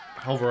won't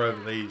hover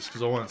over these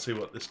because I want to see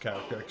what this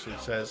character actually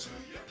says.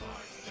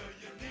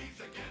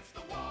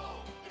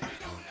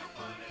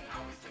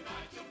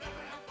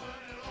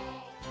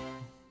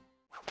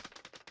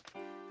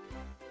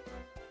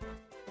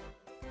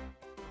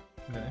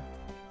 Okay.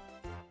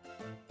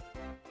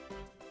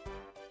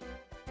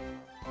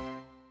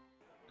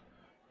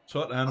 So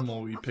what animal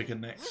are we picking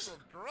You next? did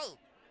great.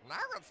 Now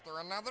let's do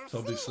another It's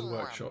obviously singing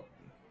one. workshop.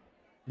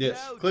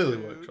 Yes, No, clearly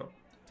dude. workshop.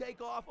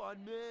 take off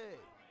on me.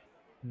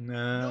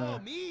 Nah. No,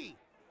 me.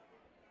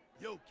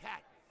 Yo,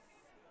 cat.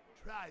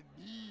 Try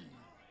me.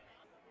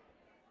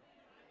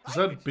 Is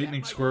that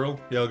Beatnik Squirrel?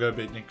 Yeah, I'll go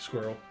Beatnik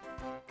Squirrel.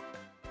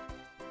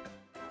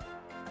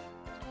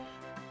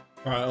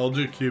 Alright, I'll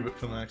do Cubit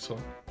for the next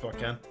one, if I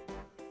can.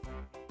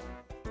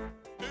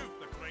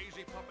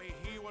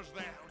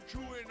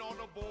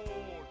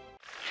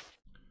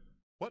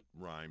 What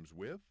rhymes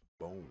with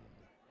bone?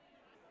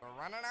 We're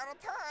running out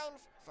of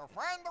times, so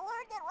find the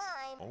word that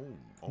rhymes.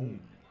 Own.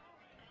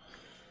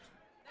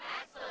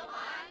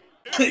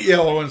 Yeah,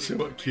 I want to see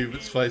what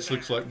Cubit's face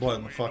looks like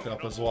blowing the fuck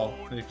up as well.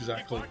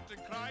 Exactly. He barked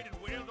and cried and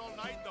wailed all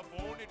night. The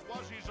bone, it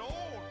was his own.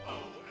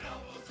 Oh,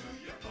 elbows to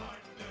your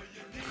partner,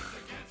 your knees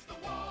against the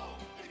wall.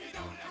 If you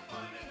don't have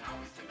fun at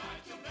Howie's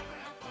tonight, you'll never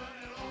have fun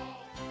at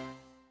all.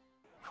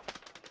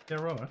 Yeah,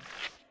 right.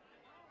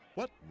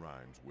 What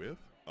rhymes with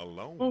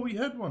alone? Well, we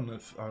had one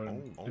with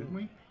own, didn't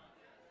we?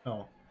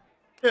 Oh.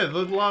 Yeah,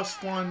 the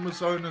last line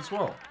was own as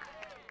well.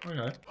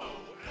 Okay.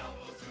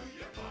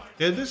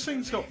 Yeah, this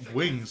thing's got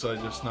wings, I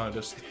just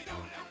noticed.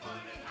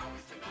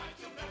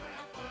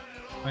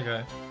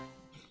 Okay.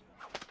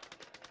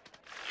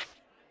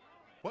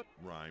 What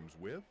rhymes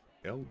with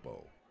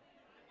elbow?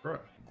 Right.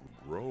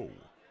 Grow.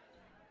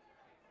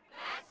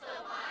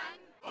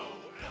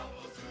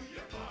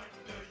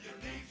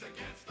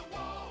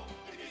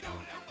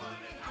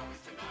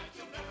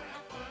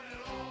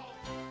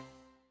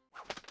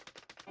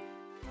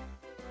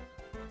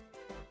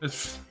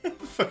 It's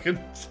fucking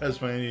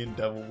Tasmanian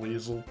devil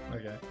weasel.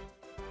 Okay.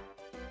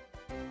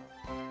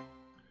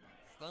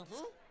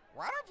 Stinky,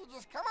 why don't you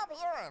just come up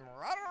here and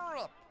let her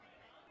rip?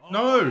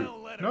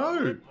 No! Let her No!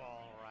 rip,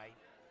 all right.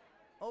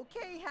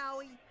 Okay,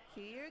 Howie,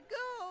 here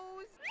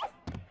goes.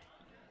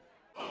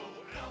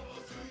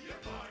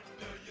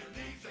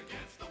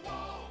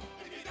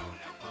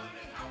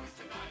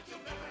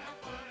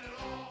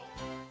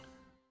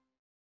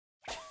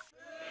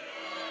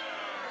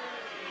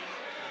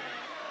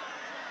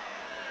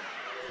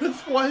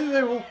 Why are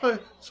they all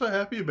so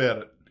happy about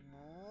it?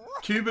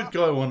 Cubit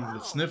guy wanted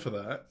a sniff of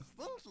that.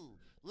 Stinky,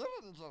 you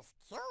didn't just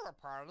kill the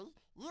party,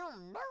 you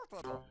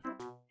melted it.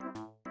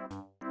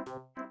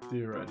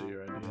 Dear oh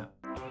dear oh dear.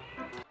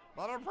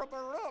 Better put the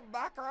lid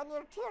back on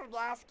your tear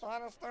gas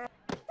canister.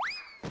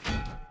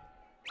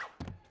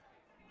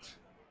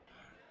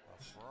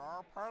 We're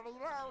all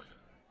partied out.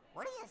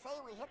 What do you say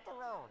we hit the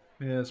road?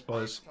 Yeah, I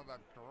suppose. To the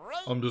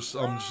great I'm just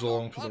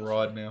along for the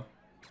ride now.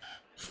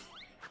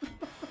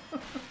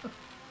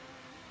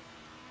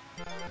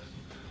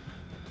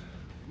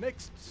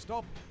 Next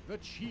stop, the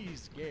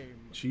cheese game.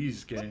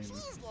 Cheese The game. cheese game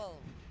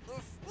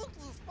is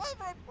Stinky's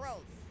favorite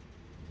place.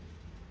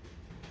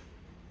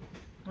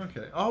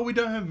 Okay. Oh, we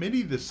don't have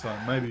mini this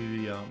time. Maybe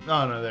the oh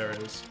no, there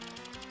it is.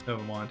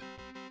 Never mind.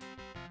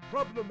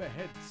 Problem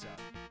ahead, sir.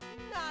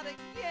 Not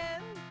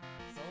again.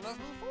 Same as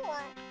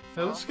before.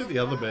 Hey, let's get the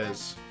other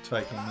bears'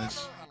 take on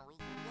this. And we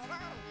can get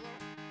out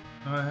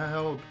of here.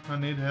 Help! I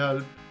need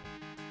help.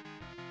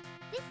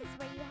 This is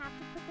where you have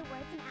to put the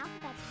words in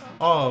alphabetical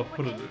Oh, or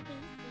put it A, in. B,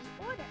 C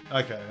order.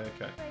 Okay,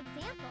 okay. For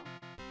example,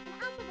 in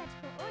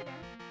alphabetical order,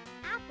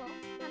 apple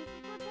comes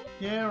before bacon.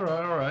 Yeah,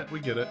 alright, we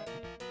get it.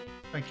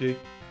 Thank you.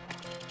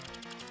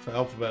 So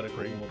alphabetical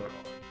order.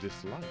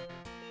 Dislike.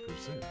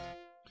 Percent.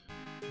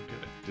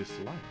 Okay.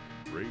 Dislike.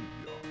 Graveyard.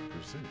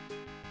 Percent.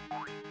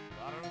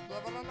 Better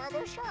give it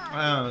another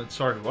shot.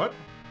 Sorry, what?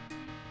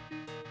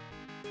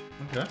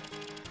 Okay.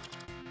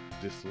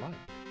 Dislike.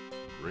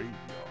 Graveyard.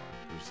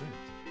 Percent.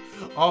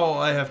 Oh,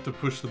 I have to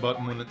push the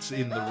button when it's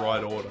in the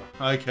right order.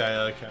 Okay,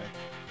 okay.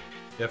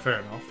 Yeah, fair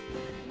enough.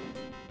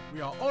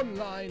 We are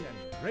online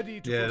and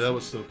ready to Yeah, that proceed.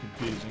 was still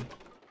confusing.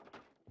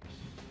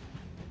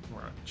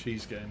 Alright,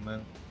 cheese game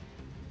then.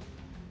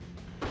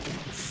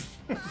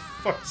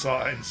 Fuck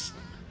signs.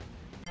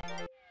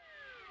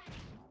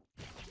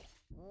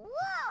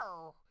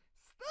 Whoa!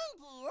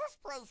 Stinky, this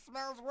place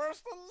smells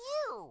worse than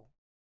you.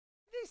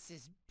 This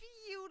is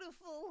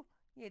beautiful.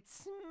 It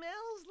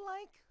smells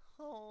like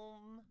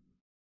home.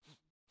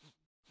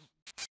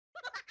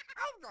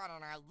 I've got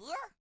an idea.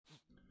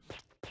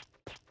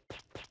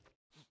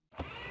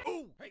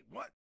 Oh, hey,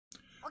 what?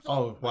 Okay,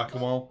 Oh,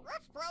 whack-a-mole.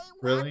 Let's play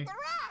Really? Whack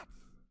the Rats.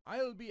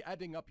 I'll be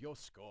adding up your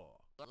score.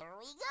 Here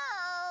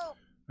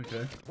we go.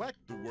 Okay. Whack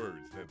the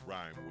words that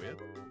rhyme with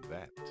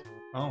that.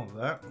 Oh,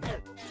 that.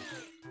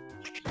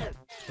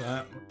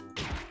 That.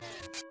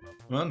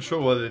 I'm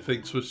unsure why they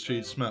think Swiss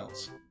cheese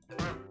smells.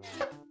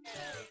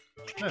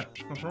 Yeah,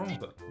 what's wrong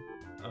with it?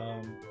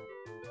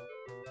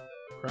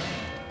 Crap.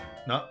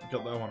 No,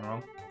 got that one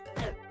wrong.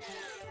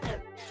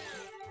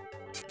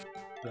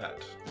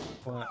 That.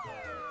 What?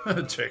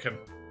 Chicken.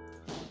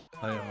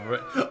 I am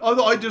right.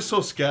 Oh, I just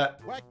saw scat.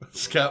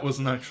 Scat was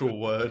an actual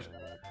word.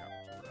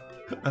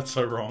 That's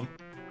so wrong.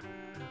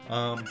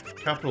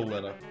 Capital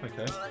letter.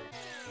 Okay.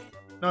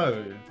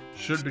 No,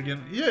 should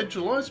begin. Yeah,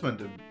 July's meant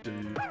to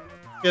do.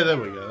 Yeah, there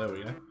we go. There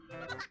we go.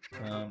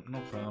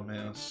 Not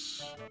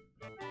farmhouse.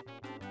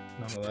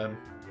 None of them.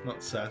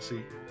 Not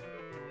sassy.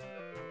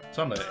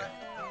 Sunday.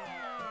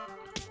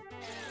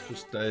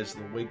 Just days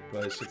of the week,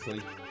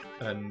 basically,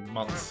 and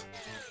months.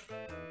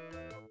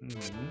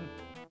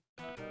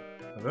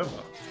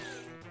 November.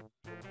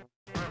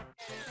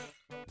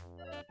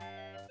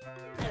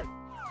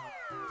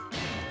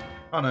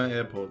 Oh no,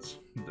 airports.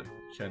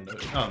 Can do.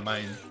 Oh,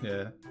 Maine.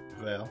 Yeah.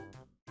 Val.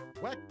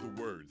 Whack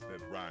the words that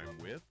rhyme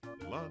with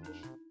lunch.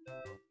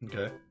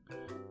 Okay.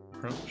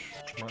 Crunch.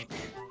 Lunch.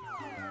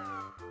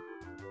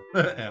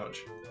 Ouch.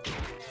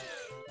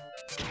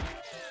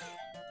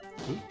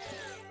 Ooh.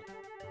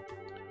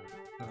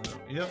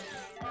 Yep.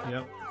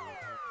 Yep.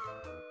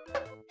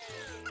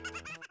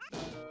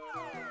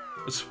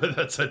 I swear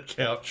that said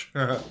couch.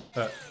 Whack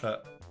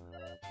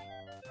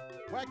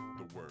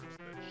the words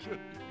that should begin.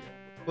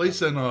 At least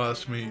they're not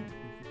asking me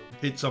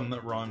hit something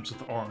that rhymes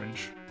with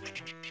orange.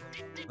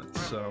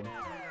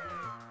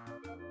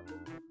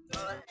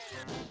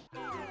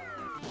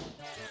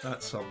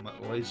 That's something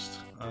at least.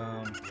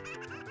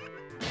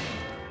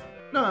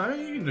 No,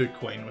 you can do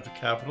Queen with a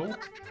capital. This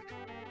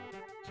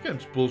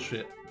game's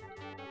bullshit.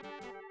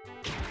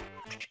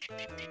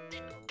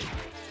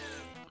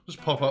 Just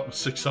pop up with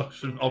 6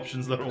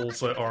 options that are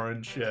also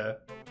orange, yeah.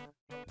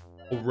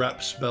 Or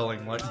rap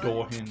spelling like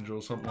door hinge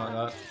or something like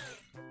that.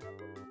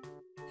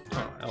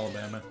 Oh,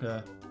 Alabama,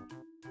 yeah.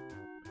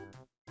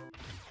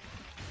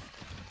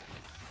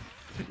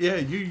 Yeah,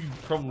 you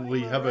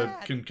probably have a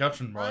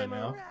concussion right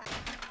now.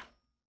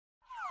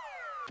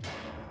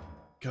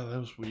 God, that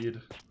was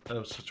weird. That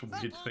was such a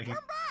weird thing. Come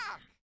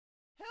back!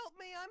 Help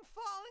me, I'm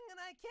falling and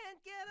I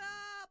can't get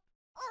up!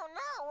 Oh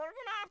no, we're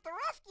gonna have to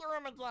rescue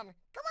him again.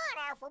 Come on,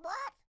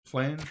 Alphabet.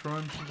 Flange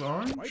rhymes with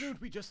orange? Why don't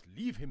we just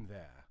leave him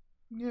there?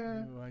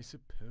 Yeah. No, I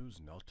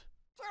suppose not.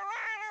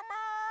 Geronimo!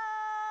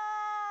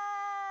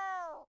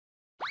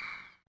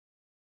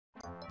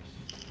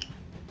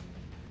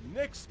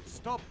 Next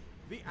stop,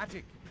 the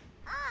attic.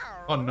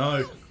 Oh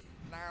no.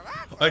 Now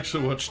that's I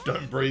actually watched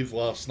Don't Breathe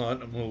last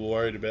night and we were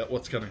worried about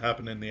what's going to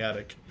happen in the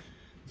attic.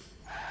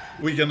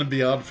 We're going to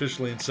be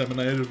artificially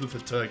inseminated with a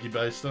turkey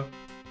baster.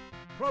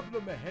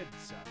 Problem ahead,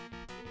 sir.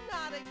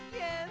 Not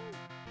again!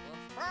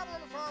 it's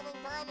problem solving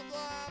time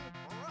again.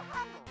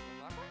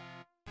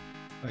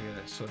 Remember? Okay,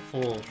 so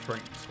 4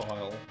 shrink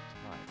tile.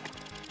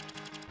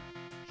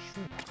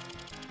 Shrink.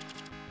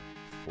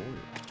 Foil.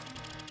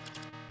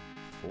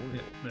 Foil.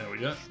 Yeah, there we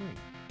go. Shrink.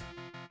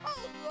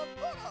 Hey, you did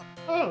it!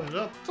 Oh,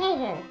 that's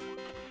all.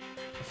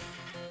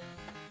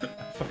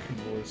 Fucking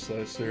voice, though,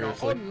 We are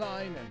seriously.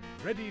 online and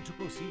ready to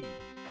proceed.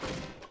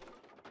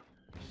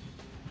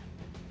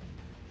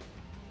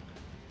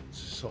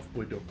 Soft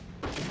boy dog.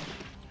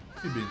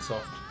 You're being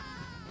soft.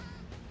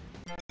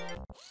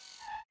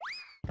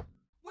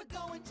 We're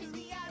going to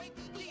the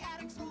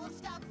attic's full of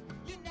stuff.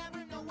 You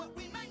never know what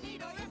we might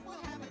need or if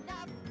we'll have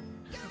enough.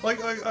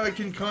 Like, I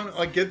can kind of,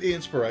 I get the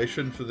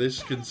inspiration for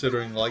this,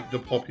 considering, like, the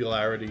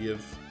popularity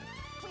of,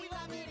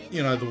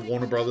 you know, the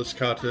Warner Brothers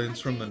cartoons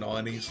from the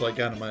 90s, like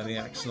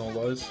Animaniacs and all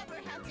those.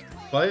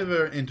 If I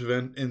ever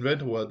invent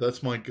a word,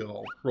 that's my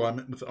goal. Rhyme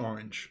it with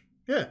orange.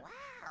 Yeah.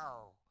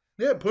 Wow.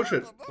 Yeah, push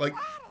it. Look at this Like,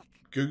 attic.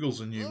 Google's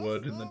a new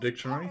word in the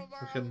dictionary.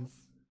 I can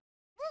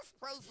This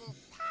place is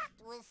packed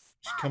with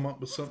just stuff. come up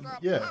with It's something.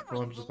 got Yeah,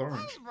 rhymes with everything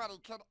orange. anybody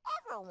could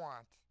ever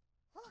want.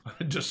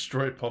 I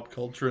destroy pop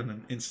culture in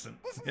an instant.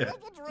 This is Yeah. like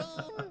a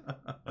dream.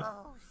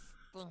 Oh,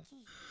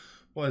 Stinky.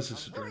 Why is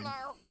this a I'm here dream?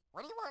 now.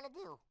 What do you want to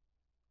do?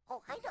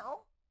 Oh, I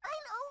know.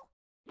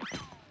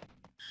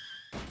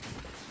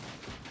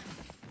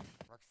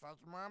 Looks like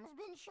Mom's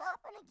been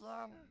shopping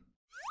again.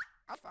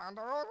 I found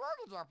our old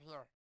luggage up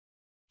here.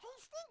 Hey,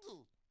 Stinky,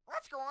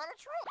 let's go on a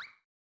trip.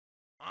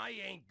 I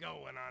ain't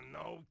going on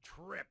no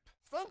trip.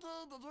 Stinky,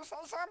 did you say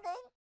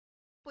something?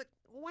 But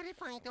what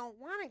if I don't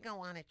want to go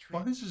on a trip?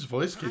 Why does his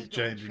voice I keep don't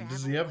changing?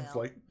 Does he travel have,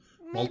 well. like,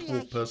 Maybe multiple I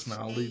should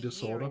personality stay here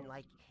disorder? and,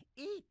 like,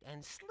 eat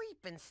and sleep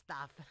and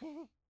stuff.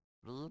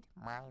 Read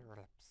my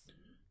lips.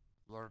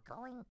 You're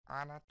going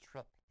on a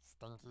trip,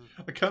 Stinky.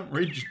 I can't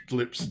read your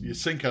lips. Your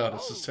sync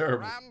artist is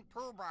terrible. Grand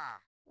Poobah.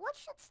 What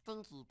should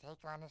Stinky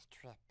take on his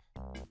trip?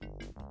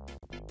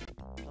 Pick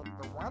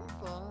the one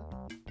thing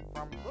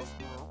from this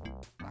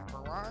group that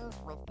belongs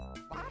with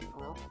that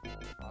group,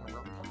 and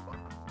we'll take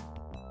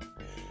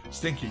that.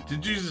 Stinky,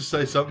 did you just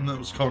say something that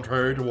was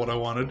contrary to what I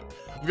wanted?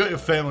 We've got your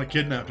family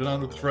kidnapped and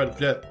under the threat of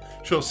death.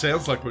 Sure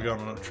sounds like we're going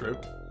on a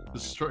trip.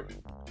 This is true.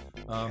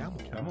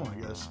 Camel, I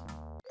guess.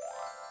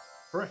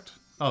 Correct.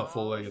 Oh,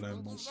 four-legged Stinky's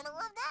animals. gonna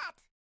love that.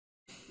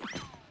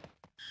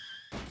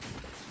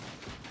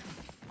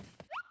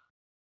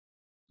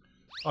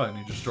 Oh, and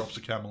he just drops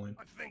a camel in.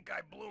 I think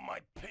I blew my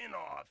pin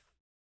off.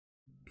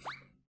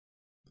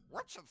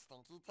 What should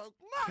Stinky take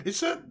next? Is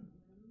that...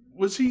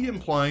 Was he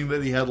implying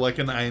that he had, like,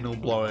 an anal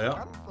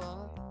blowout?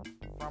 One thing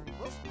from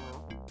this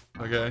group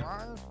that Okay.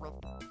 belongs with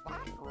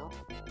that group,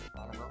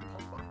 and we'll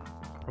take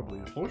that. Probably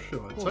a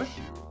horseshoe, I'd say.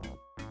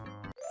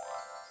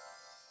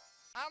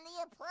 And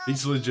the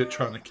He's legit applause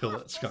trying to kill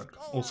that has skunk. to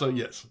Also, stay.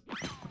 yes.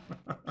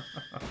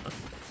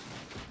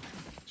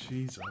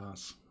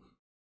 Jesus.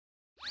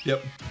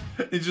 Yep.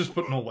 He's just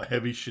putting all the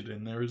heavy shit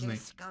in there, isn't he?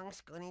 This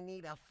skunk's gonna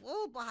need a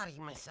full body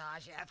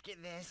massage after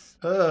this.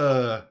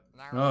 Now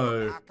No.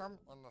 we'll pack 'em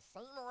in the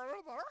same order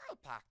that I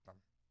packed them.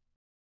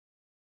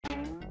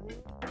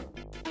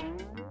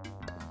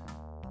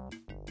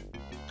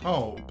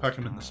 Oh, pack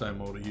them in the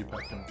same order you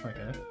packed them.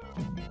 Okay.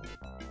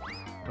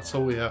 That's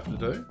all we have to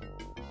do.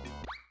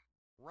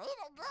 Way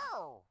to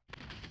go!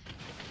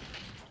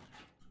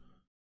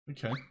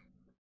 Okay.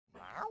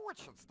 Now what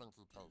should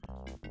Stinky take?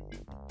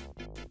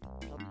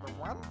 Pick the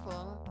one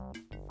thing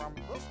from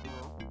this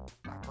group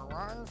that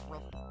belongs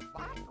with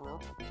that that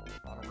group,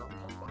 and we'll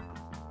take that.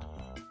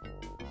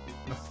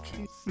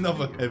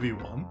 Another heavy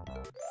one.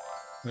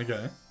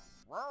 Okay.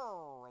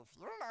 Whoa, if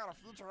you're not a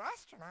future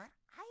astronaut,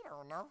 I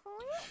don't know who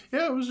is.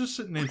 Yeah, I was just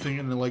sitting there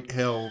thinking like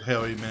how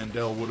Howie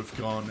Mandel would have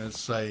gone as,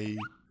 say,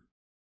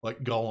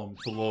 like Gollum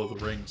for Lord of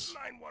the Rings.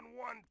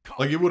 911, call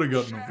Like, he would have me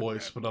gotten a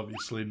voice, but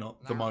obviously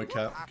not the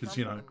mocap, because,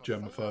 you know,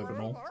 germaphobe and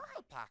all.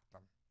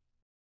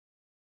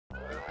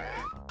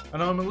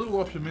 And I'm a little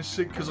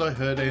optimistic because I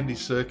heard Andy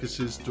Serkis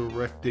is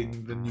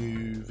directing the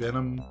new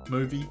Venom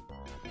movie.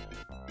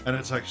 And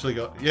it's actually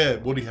got, yeah,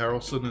 Woody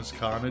Harrelson as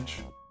Carnage.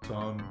 So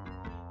I'm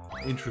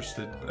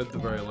interested at the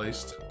very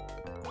least.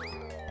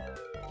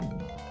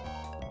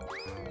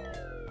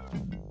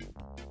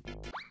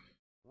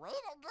 Way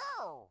to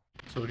go!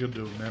 So we're going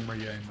to do a memory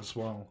game as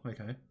well.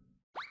 Okay.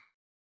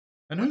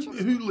 And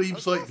who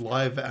leaves, like,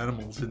 live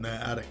animals in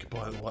their attic,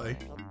 by the way?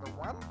 Pick the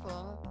one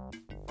thing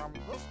from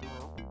this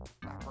group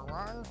that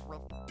belongs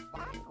with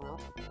that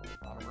group,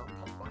 and we'll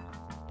take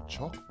that.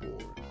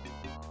 Chalkboard.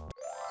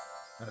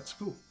 That's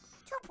cool.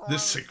 2 points.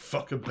 This sick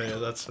fucking bear,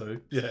 that's who.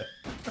 Yeah.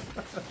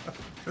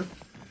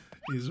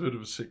 He's a bit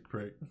of a sick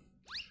prick.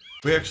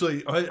 We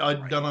actually, I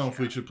don't know if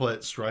we should play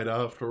it straight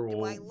after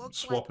or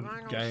swap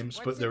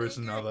games, but there is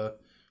another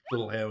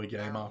Little Howie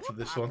game Now, after you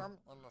this pack one. them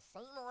in the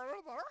same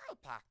order that I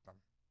packed them.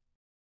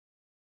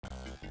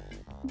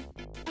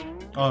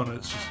 Oh, and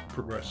it's just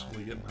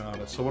progressively getting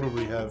harder. So what do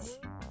we have?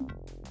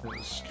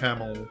 It's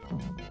camel,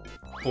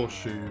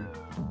 horseshoe,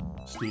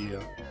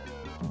 steer,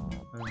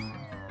 and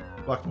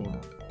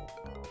blackboard.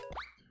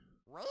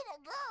 Way to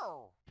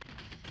go!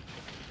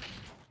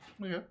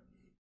 Okay.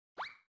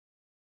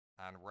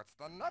 And what's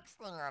the next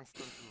thing on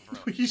Stinky's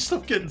list? Will you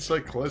stop getting so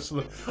close to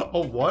the...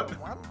 Oh, what?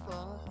 One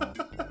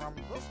thing from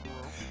this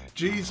group.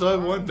 Jeez, I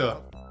wonder.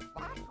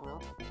 That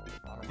group,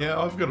 and Yeah,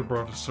 I've got a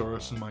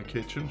brontosaurus in my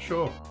kitchen,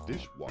 sure.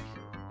 Dishwasher.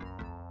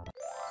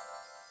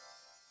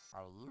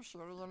 Are you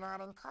sure you're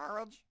not in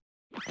college?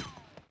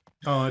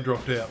 Oh, I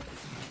dropped out.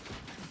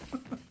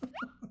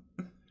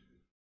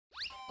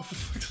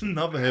 It's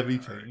another heavy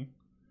thing.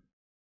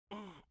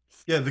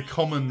 Yeah, the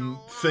common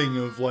thing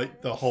of,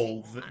 like, the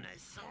whole...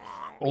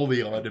 all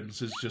the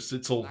items is just,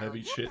 it's all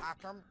heavy shit.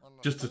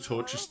 Just to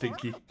torture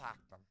Stinky.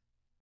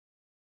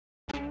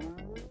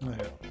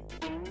 Yeah.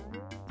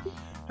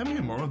 How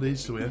many more of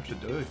these do we have to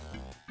do?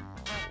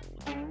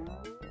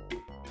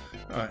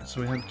 Alright,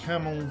 so we had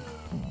camel,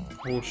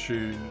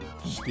 horseshoe,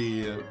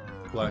 steer,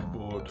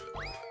 blackboard,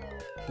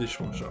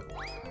 dishwasher.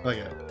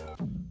 Okay.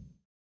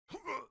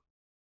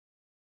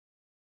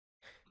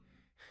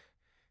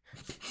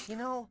 You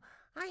know,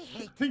 I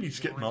hate I think he's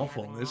getting off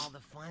on this. all the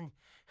fun.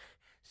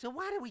 So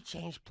why don't we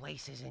change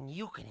places and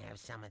you can have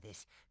some of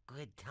this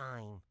good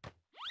time?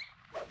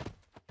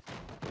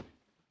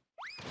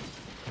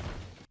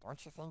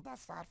 Don't you think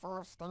that's thoughtful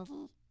of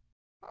Stinky?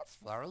 That's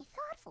very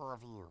thoughtful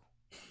of you.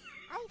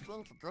 I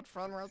think a good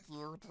friend like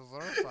you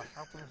deserves a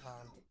helping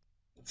hand.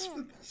 It's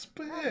for this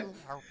Let bear. me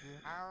help you.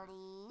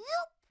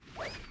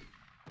 Alley-oop!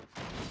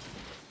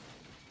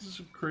 This is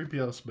a creepy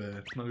ass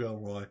bear, not gonna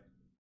lie.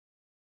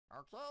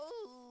 Okay,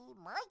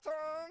 my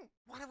turn.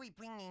 What are we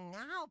bringing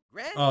now?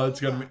 Oh,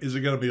 it's gonna be, is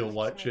it gonna be all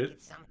light Let's make shit?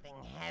 it something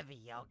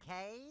heavy,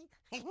 okay?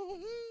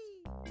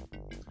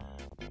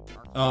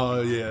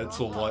 Oh yeah, it's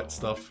all light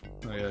stuff.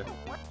 Okay.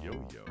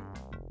 Yo-yo.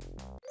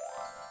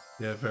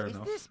 Yeah, fair Is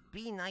enough. this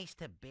Be Nice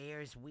to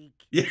Bears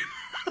week? Yeah.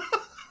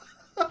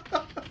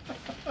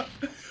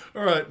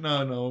 Alright,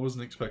 no, I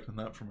wasn't expecting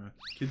that from a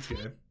kids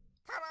game.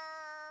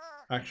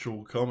 Ta-da!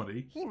 Actual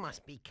comedy. He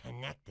must be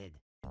connected.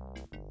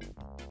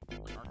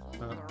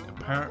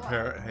 Parrot,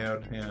 parrot,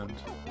 hound, hound.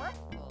 One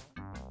thing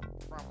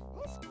from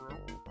this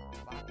group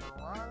that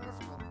belongs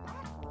with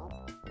that group,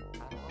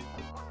 and we'll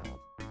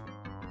take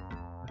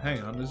that.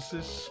 Hang on, is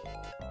this... We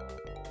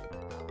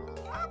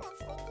have it,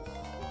 Stinky.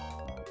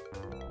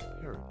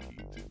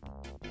 Parakeet.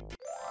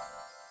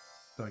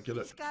 Don't get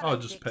it. He's got Oh, a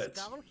just thick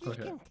pets. skull. He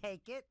Okay. can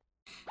take it.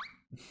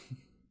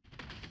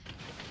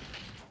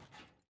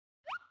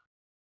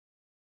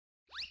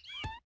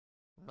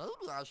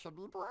 Maybe I should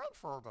be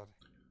blindfolded.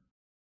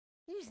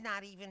 He's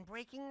not even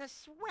breaking a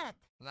sweat.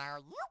 Now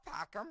you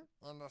pack them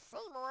in the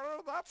same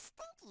order that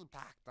Stinky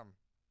packed them.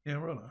 Yeah,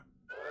 right.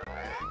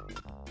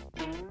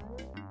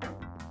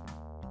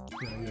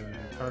 Yeah,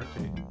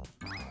 parakeet.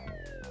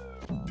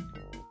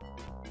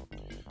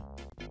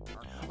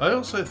 I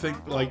also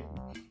think, like,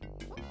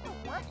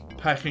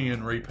 packing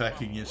and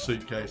repacking your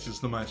suitcase is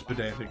the most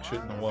pedantic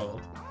shit in the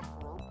world.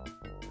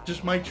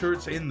 Just make sure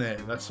it's in there.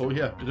 That's all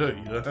you have to do.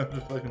 You don't have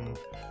to fucking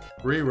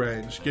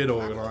rearrange, get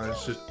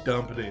organized, just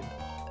dump it in.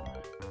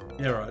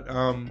 Yeah, right.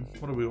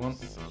 What do we want?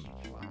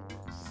 Sunflower.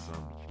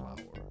 Sunflower.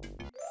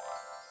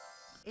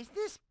 Is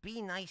this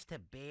Be Nice to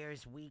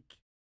Bears week?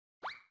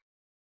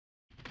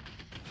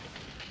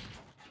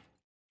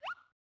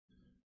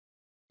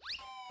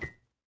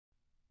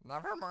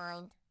 Never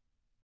mind.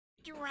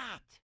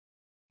 Drat!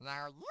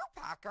 Now you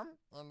pack them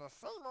in the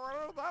same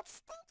order that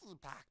Stinky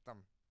packed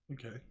them.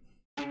 Okay.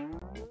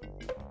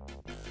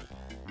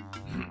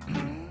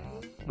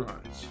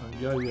 Right, so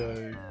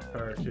yo-yo,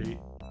 parakeet.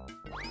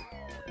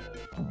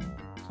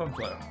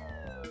 Sunflower.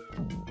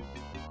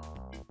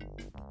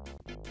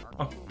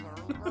 Oh.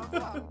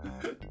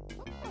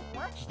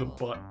 Just a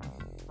butt.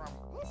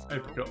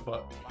 Apricot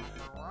butt.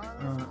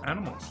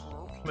 Animals.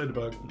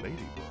 Ladybug.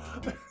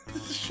 Ladybug.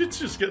 This shit's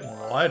just getting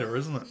lighter,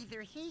 isn't it?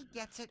 Either he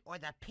gets it or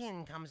the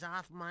pin comes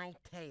off my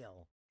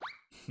tail.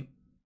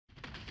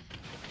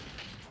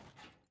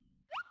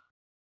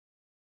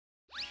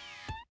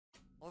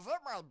 Is it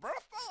my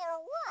birthday or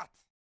what?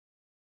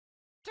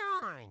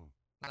 Darn.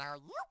 Now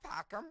you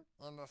pack them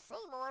in the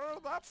same order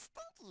that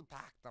Stinky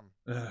packed them.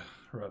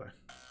 Righto.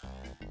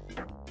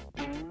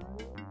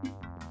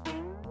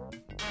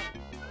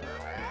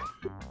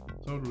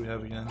 So what do we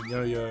have again?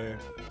 Yo-yo,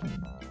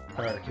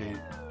 parakeet,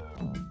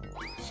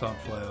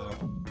 sunflower,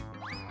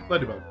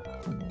 ladybug.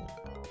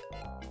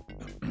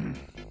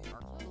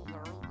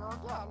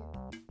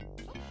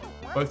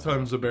 Both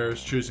times the bear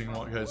is choosing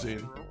what goes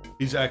in,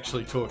 he's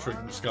actually torturing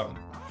the skunk.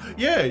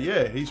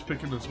 Yeah, he's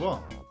picking as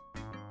well.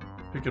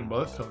 Picking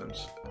both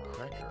times.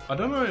 I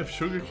don't know if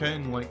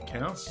sugarcane like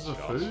counts as a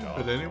food,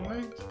 but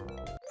anyway.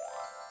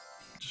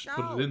 Just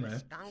put it in there. The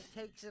skunk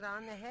takes it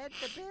on the head,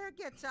 the bear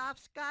gets off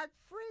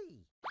scot-free.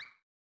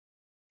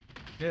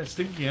 Yeah,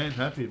 Stinky ain't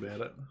happy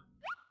about it.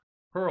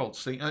 Poor old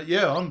Stinky.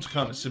 Yeah, I'm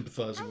kind of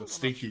sympathising with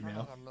Stinky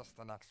now.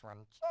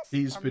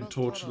 He's been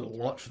tortured a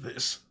lot for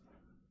this.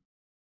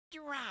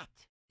 Drat.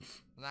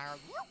 Now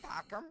you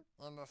pack them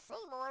in the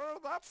same order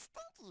that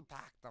Stinky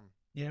packed them.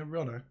 Yeah,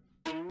 righto.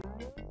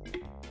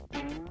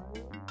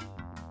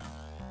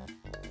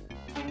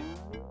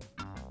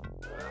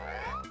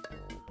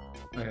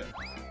 Okay.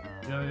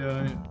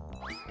 Yo-yo,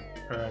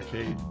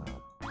 parakeet,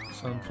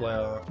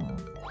 sunflower,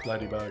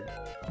 ladybug,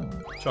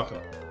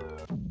 chocolate.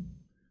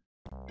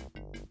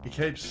 He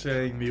keeps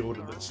saying the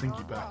order that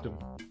Stinky backed him.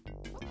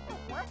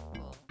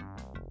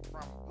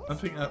 I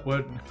think that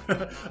word...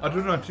 I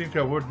don't think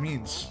that word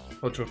means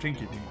what you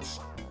think it means.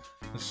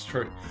 This is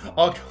true.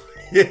 Oh,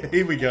 yeah,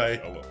 here we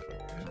go.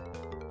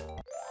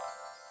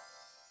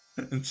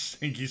 And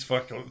Stinky's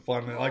fucking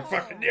finally like,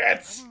 fucking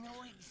yes! I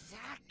know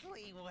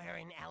exactly where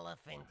an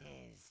elephant is.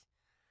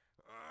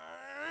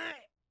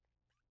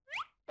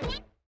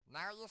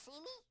 Now you see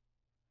me?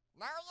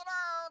 Now you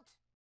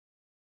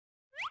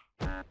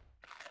don't!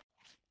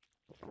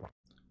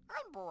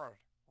 I'm bored.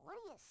 What do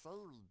you say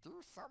we do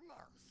something else?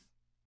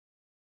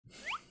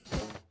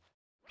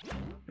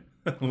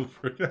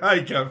 I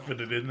can't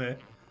fit it in there.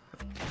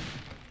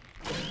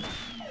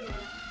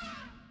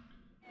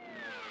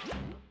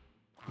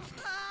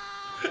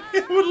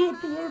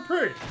 What a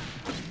prick!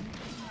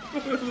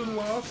 What a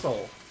little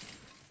asshole.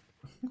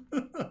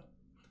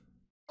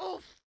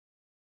 Oof!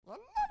 You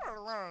never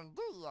learn,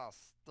 do ya,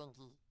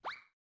 Stinky?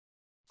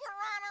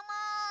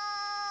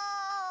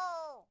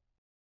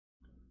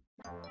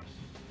 Geronimo!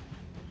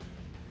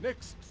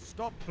 Next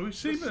stop. We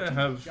seem to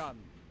have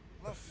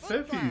a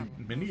fair few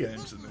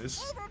minigames in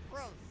this.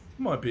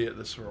 Might be at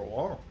this for a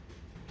while.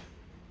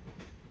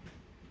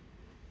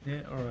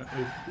 Yeah, alright,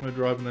 we're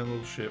driving a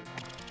little ship.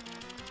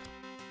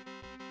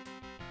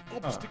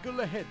 Obstacle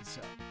ahead,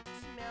 sir.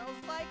 Smells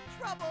like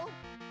trouble.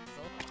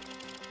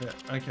 Yeah,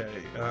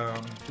 okay,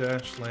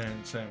 dash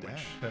land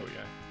sandwich. There we go.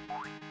 I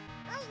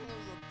knew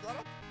you'd get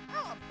it. I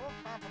had full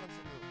confidence in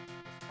you,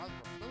 despite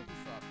what Stinky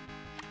said.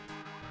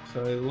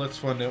 So let's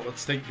find out what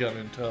Stink Gun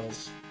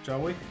entails,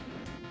 shall we?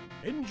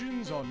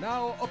 Engines are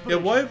now Yeah,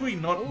 operational. why have we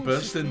not All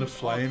burst into systems are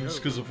flames go.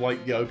 because of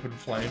like the open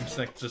flames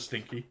next to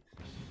Stinky?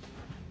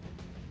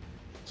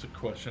 It's a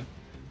question.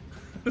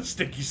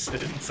 Stinky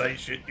didn't say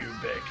shit, you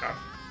bear cunt.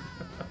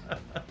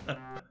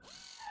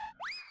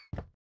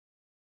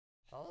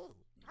 Hey,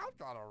 I've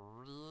got a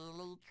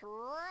really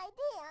cool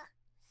idea.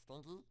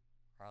 Stinky,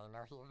 I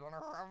know you're gonna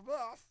love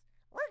this.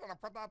 We're gonna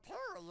put that tail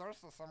of yours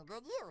to some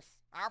good use.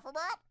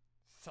 Alphabet,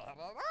 set it up.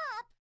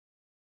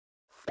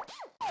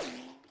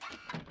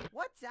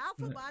 What's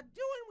Alphabet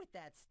doing with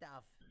that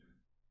stuff?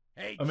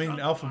 Hey, I mean, Chunk,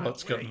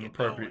 Alphabet's where got an you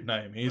appropriate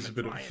going? name. He's a Gonna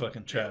bit of a try and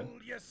fucking Chad.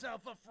 build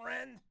yourself a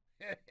friend?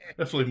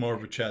 Definitely more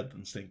of a Chad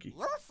than Stinky.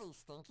 You'll see,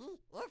 Stinky.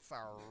 It's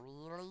a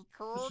really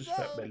cool It's just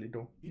fat game. belly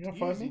doll. You It gonna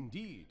find is me?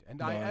 indeed, and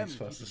No, I am he's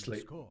fast keeping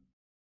asleep. score.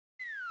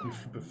 You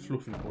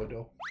fluffy boy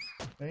doll.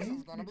 Hey, This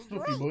is gonna be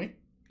fluffy great. boy.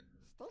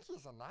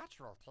 Stinky's a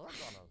natural tail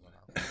gunner, you know.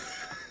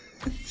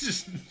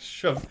 Just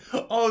shove.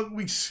 Oh,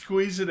 we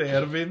squeeze it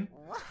out of him.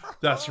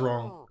 That's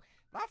wrong. Whoa,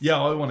 that's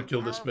Yeah, I some want to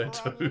kill this bear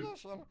powerful too.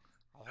 ammunition.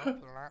 I hope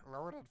you're not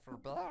loaded for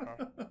bear.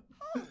 Hey,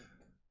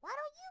 why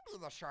don't you be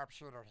the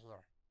sharpshooter here?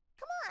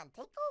 Come on,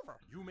 take over.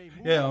 You may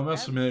move Yeah, I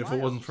must and admit, if it fire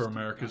wasn't the for stick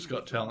America's gun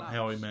Got with your Talent,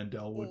 Howie mouse.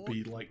 Mandel would Or, be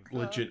if you like prefer,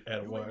 legit out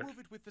of you may work. move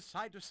it with the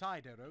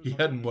side-to-side arrows He on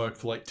hadn't the worked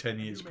for keyboard, like 10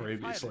 and years you may fire it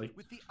previously.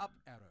 with the up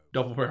arrow.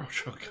 Double barrel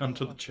shotgun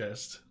to the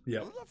chest.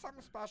 Yep. You get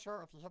something special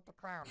if you hit the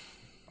crown.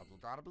 But you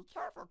gotta be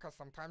careful, because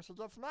sometimes he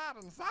gets mad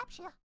and zaps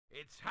you.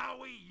 It's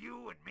Howie,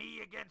 you, and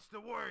me against the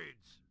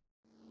words.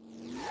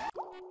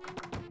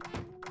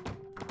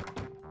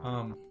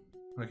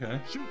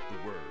 Okay. Shoot the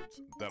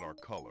words that are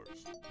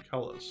colors.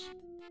 Colors.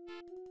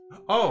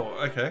 Oh,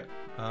 okay.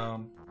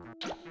 Brown.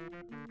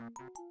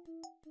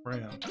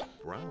 Brown,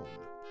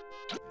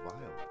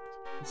 violet,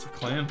 What's the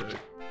clan do?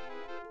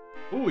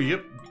 Oh,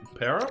 yep.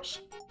 Power-ups?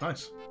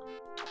 Nice.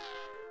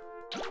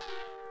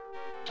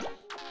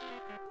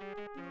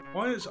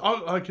 Why is...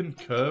 Oh, I can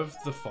curve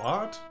the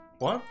fart?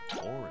 What?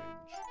 Orange.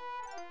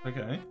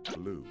 Okay.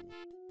 Blue.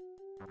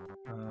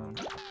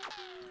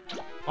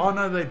 Oh,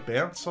 no, they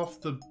bounce off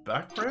the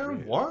background?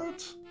 Red.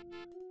 What?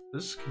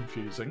 This is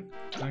confusing.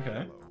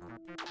 Okay.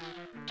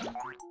 Yellow.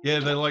 Yeah,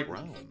 they, like,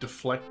 Brown.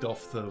 deflect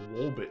off the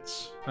wall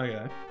bits.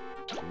 Okay.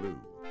 Blue.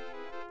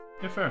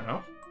 Yeah, fair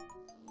enough.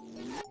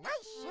 Nice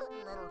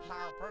shooting, little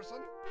cow person.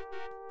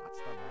 That's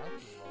the 90s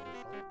way to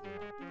say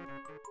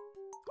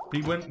it,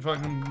 He went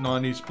fucking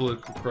 90s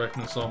political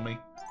correctness on me.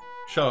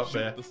 Shut up,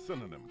 Bear. The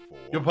synonym for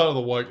You're part of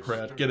the white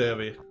crowd. Get out of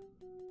here.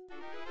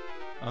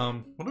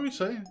 What do we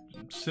say?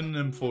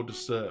 Synonym for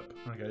disturb.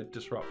 Okay,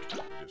 disrupt.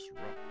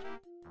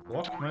 Disrupt.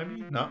 Block,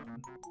 maybe? No.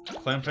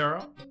 Clan power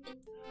up?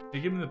 Hey,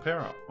 give me the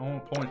power up. I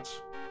want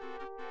points.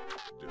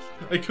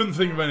 Disrupt. I couldn't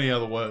think of any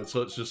other words,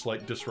 so it's just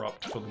like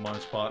disrupt for the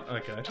most part.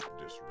 Okay.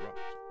 Disrupt.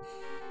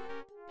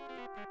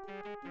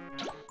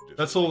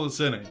 That's all that's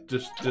in it.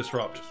 Just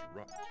disrupt.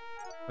 Disrupt.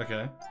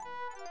 Okay.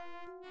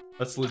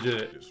 That's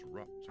legit.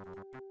 Disrupt.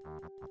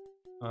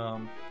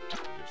 Um,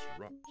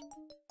 Disrupt.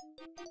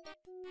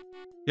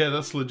 yeah,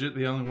 that's legit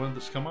the only word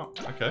that's come up.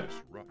 Okay.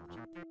 Disrupt.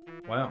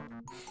 Wow.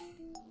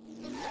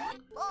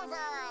 Bullseye!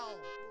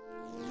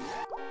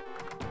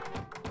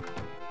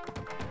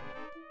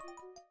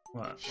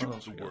 Alright, Shoot what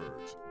else the we got?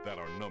 words that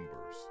are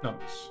numbers.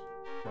 Numbers.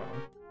 Right.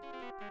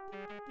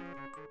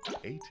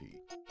 80.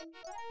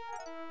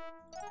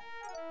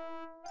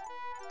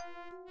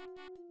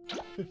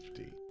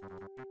 50.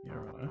 Yeah,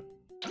 right.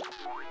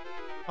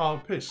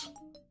 Oh, piss.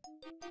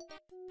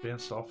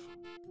 Bounced off.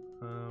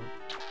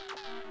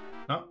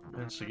 No,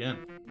 bounced again.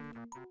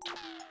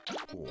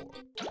 4.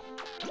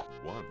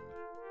 1.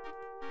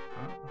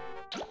 Oh.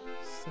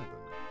 7.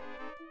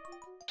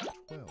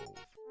 12.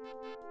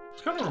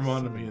 It's kind of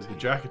reminded me of the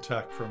Jack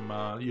attack from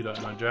You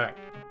Don't Know Jack.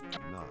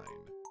 9.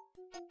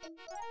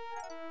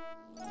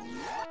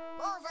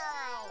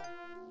 Bullseye!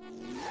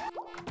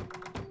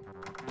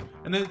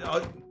 And then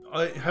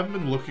I haven't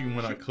been looking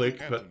when I click,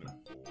 but Antonym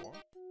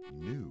for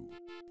new.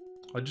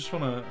 I just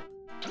want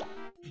to...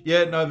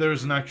 Yeah, no, there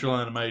is an actual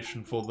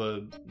animation for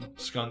the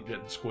skunk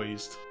getting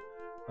squeezed.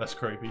 That's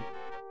creepy.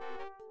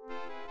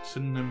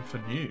 Synonym for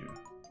new.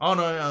 Oh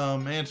no,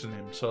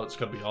 antonym, so it's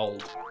gotta be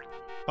old.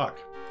 Fuck.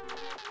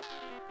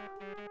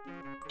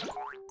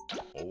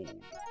 Old.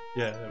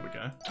 Yeah, there we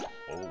go.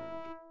 Old.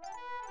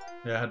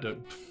 Yeah, I had to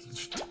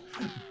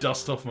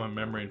dust off my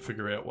memory and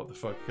figure out what the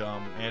fuck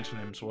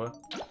antonyms were.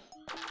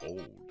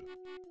 Old.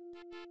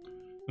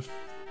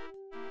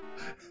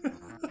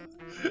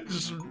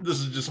 This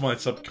is just my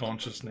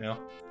subconscious now.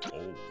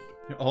 Old.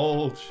 You're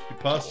old. You're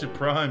past your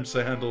prime,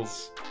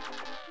 Sandals.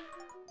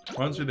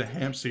 Reminds me of the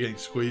hamster getting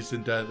squeezed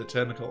in Day of the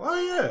Tentacle. Oh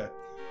yeah!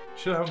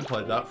 Shit, I haven't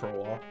played that for a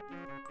while.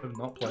 I have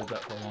not played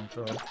that for a long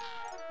time.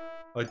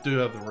 I do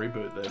have the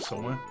reboot there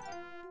somewhere.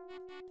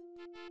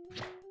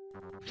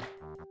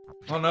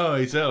 Oh no,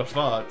 he's out of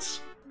farts.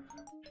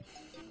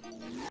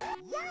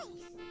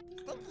 Yikes!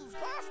 Stinky's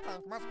gas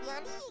tank must be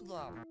on E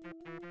again.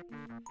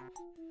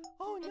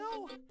 Oh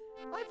no!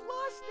 I've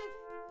lost it!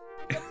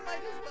 I might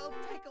as well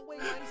take away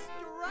my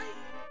stripe!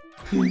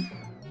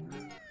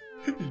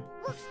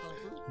 Look,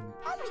 Stinky.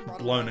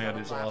 Everybody Blown knows out what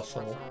his a boss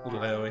asshole. once in a Look at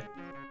while. Howie.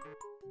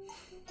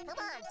 Come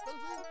on,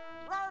 Stinky.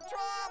 Road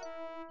trip!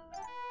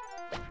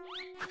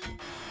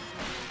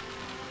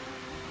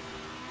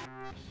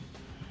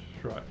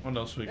 Right, what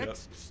else we got?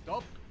 Next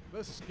stop,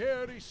 the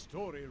scary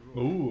story room.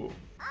 Ooh,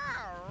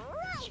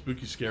 Alright!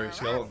 spooky, scary Now,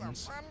 skeletons.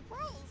 That's a fun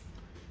place.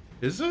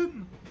 Is it?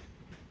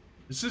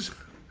 This is...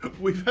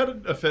 We've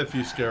had a fair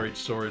few scary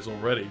stories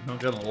already, not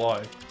gonna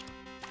lie.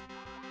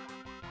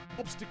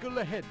 Obstacle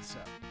ahead, sir.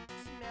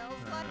 Smells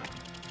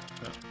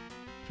like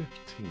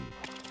 15.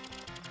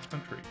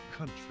 Country.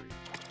 Country.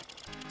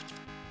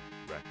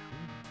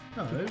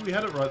 Raccoon. No, we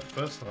had it right the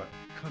first time.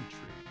 Country.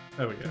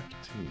 There we go.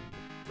 15.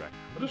 I Raccoon.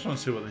 just want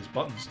to see what these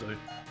buttons do. too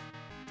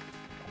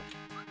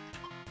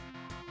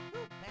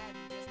bad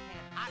you just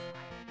can't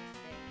hotwire this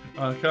thing.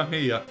 I can't hear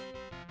ya.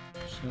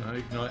 Just gonna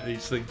ignite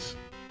these things.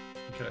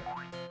 Okay.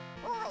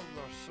 Boy,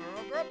 you're sure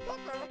a good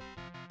picker.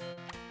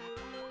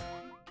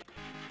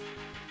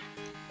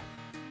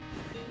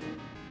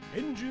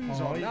 Engines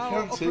Oh, are you now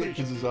can't see it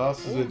because his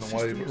ass is in the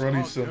All way, but systems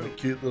Ronnie's are done the go.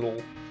 cute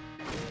little...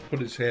 Put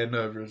his hand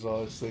over his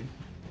eyes thing.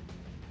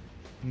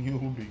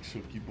 You big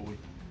sucky boy.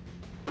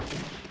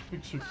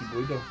 Big sucky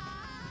boy, though.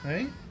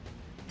 Hey?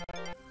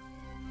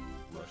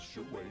 Brush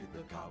away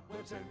the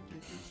cobwebs and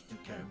get used to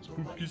Spooky,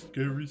 candlelight.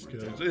 scary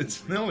skies.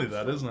 It's nearly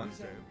that, isn't it? And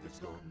it's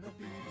gonna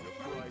be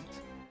a fright.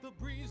 The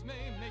breeze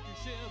may make you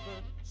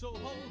shiver, so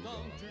hold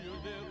on to your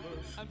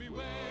liver and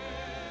beware.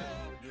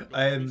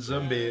 I am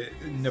zombie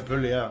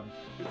Napoleon.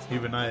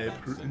 Even I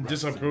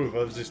disapprove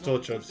of this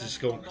torture of the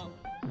skunk.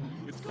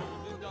 It's cold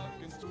and dark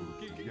and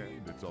spooky.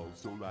 And it's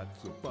also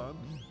lots of fun.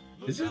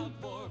 Is it? Look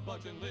out for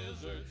bugs and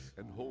lizards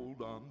And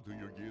hold on to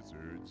your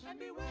gizzards. and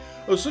beware.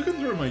 I was looking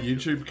through my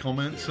YouTube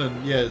comments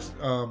and yes,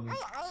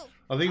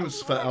 I think it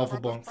was for Alpha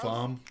Blanc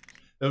Farm.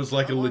 There was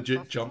like a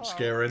legit jump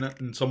scare in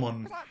it, and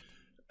someone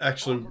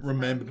actually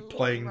remembered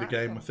playing the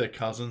game with their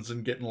cousins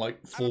and getting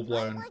like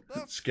full-blown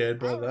scared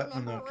by that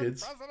when they were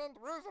kids.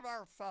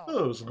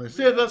 Oh, it was nice.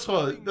 Yeah, that's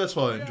why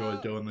I enjoy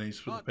doing these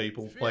for the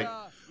people. Like,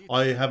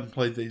 I haven't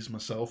played these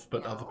myself,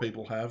 but other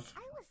people have.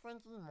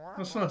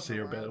 It's nice to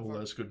hear about all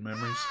those good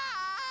memories.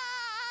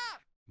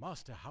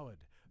 Master Howard,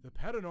 the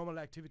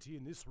paranormal activity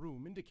in this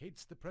room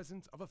indicates the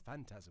presence of a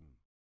phantasm.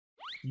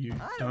 You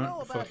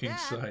don't fucking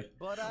say.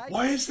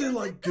 Why is there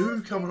like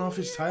goo coming off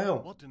his tail?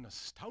 What an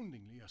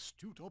astoundingly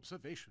astute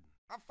observation.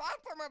 A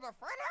phantom in the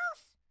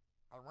funhouse?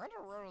 I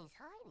wonder where he's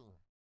hiding.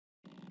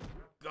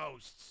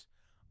 Ghosts.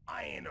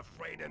 I ain't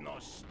afraid of no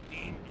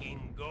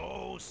stinking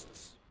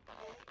ghosts.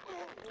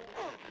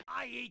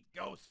 I eat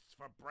ghosts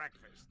for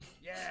breakfast.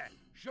 Yeah,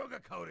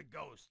 sugar-coated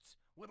ghosts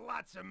with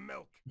lots of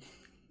milk.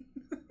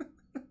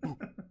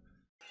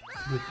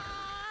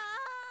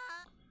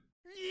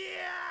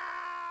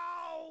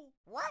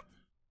 What?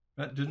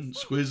 That didn't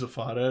squeeze a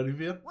fart out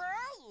of you. Where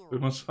are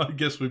you? I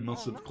guess we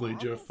must have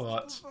cleared your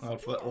farts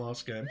after that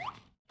last game.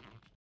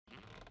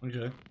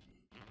 Okay.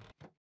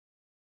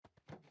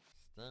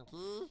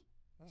 Stinky,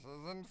 this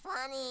isn't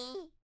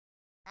funny.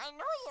 I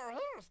know you're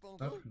here, Stinky.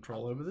 I have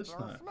control over this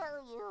now. I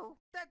smell you.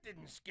 That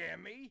didn't scare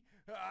me.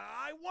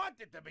 I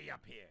wanted to be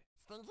up here.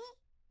 Stinky,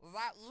 is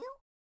that you?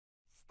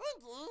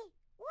 Stinky,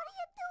 what are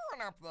you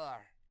doing up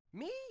there?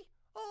 Me?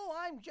 Oh,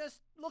 I'm just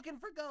looking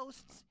for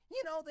ghosts.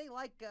 You know, they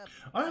like,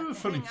 I have a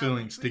funny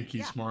feeling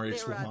Stinky's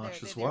Maurice they're,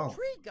 LaMarche as they're well.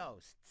 tree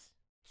ghosts.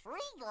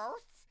 Tree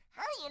ghosts?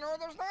 How do you know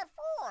there's not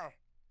four?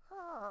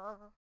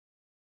 Oh.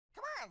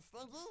 Come on,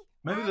 Stinky.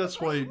 Maybe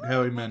that's why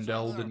Howie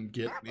Mandel didn't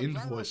get in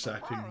voice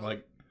acting.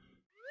 Like,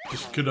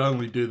 just could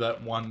only do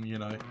that one, you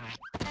know,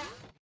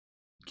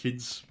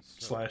 kids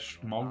slash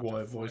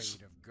mogwai voice.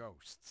 Of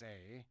ghosts,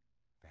 eh?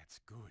 That's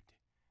good,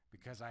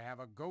 because I have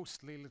a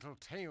ghostly little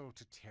tale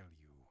to tell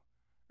you.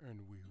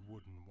 And we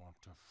wouldn't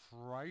want to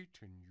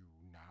frighten you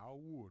now,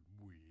 would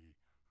we?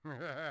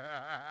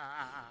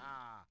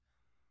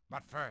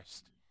 But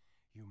first,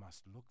 you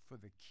must look for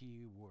the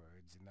key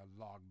words in the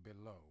log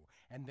below,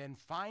 and then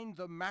find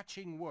the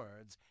matching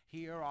words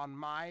here on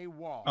my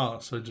wall. Oh,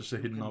 so just a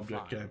hidden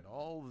object game.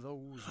 All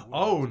those words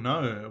Oh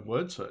no, a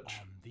word search.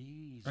 on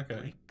these Okay.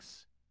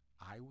 bricks,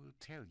 I will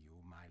tell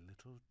you my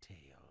little tale.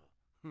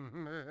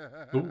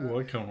 Ooh,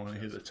 I kind of want to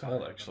hear the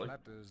tale actually. The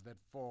letters that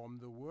form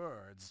the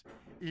words,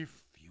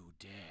 if you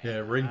dare. Yeah,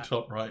 ring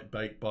top right,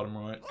 bake bottom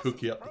right,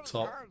 cookie up the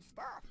top. Hard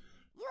stuff.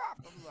 You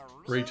have to be a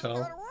really Retail.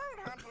 good word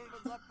hunter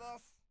to get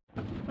this.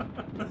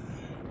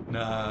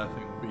 Nah, I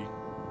think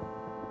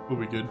we'll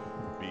be good.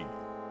 B-A-K-E.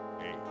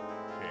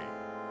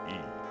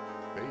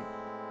 Bake.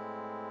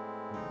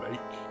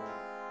 Bake.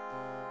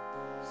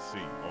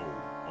 C-O-O-K-I-E.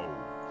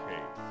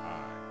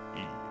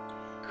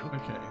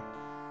 Okay.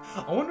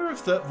 I wonder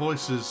if that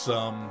voice is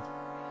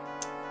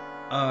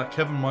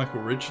Kevin Michael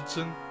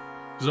Richardson,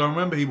 because I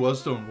remember he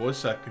was doing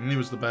voice acting. And he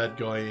was the bad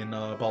guy in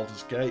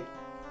Baldur's Gate,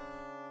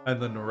 and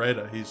the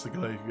narrator, he's the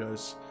guy who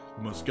goes,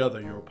 "You must gather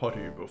your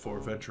party before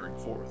venturing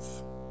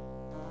forth."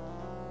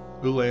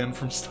 Ulan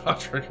from Star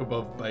Trek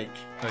Above Bake.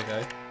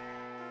 Okay.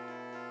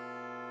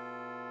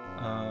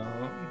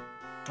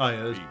 Oh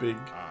yeah, there's big.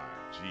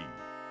 B-I-G.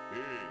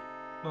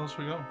 What else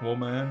we got?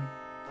 Woman.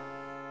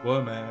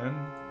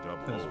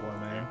 There's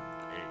Woman.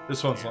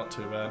 This one's not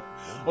too bad.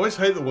 I always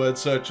hate the word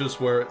searches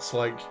where it's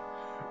like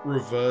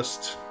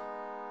reversed.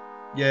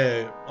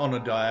 Yeah, on a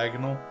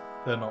diagonal.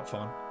 They're not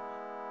fun.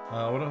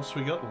 What else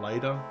we got?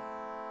 Later.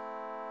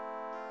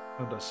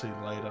 What did I see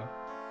later?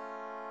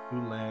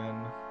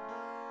 Ulan.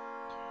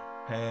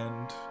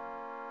 Hand.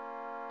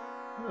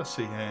 What did I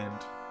see?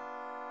 Hand.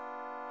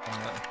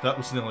 That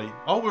was nearly...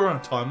 Oh, we're on a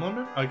time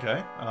limit?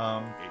 Okay.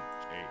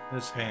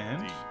 There's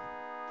hand.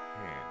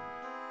 Hand.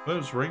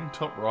 Where's ring?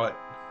 Top right.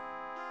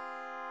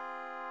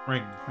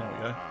 Ring. There we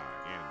go.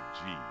 I-N-G.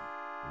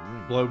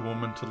 Ring. Blow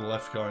woman to the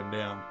left going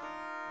down.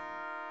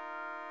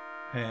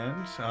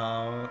 Hand.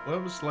 Where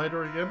was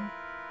later again?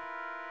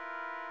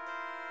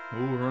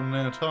 Oh, we're running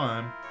out of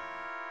time.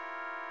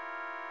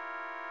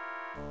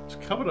 It's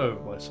covered over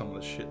by some of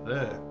the shit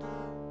there.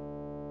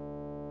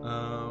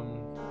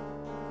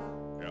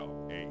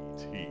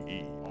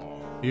 L-A-T-E-R.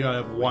 You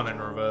gotta have one in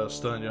reverse,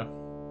 don't you?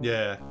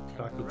 Yeah.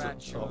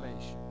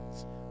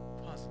 Congratulations.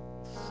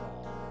 Puzzle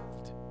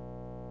solved.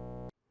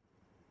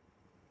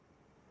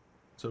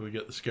 So we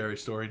get the scary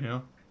story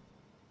now.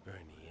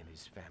 Bernie and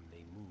his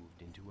family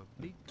moved into a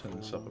big Turn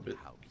this up a old bit.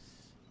 house.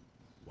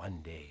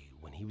 One day,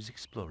 when he was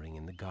exploring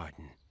in the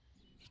garden,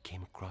 he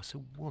came across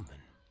a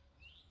woman.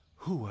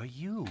 "Who are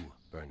you?"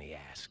 Bernie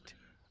asked.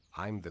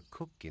 "I'm the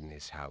cook in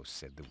this house,"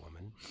 said the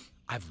woman.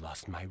 "I've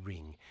lost my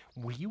ring.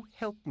 Will you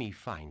help me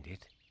find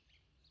it?"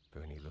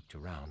 Bernie looked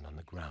around on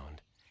the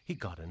ground. He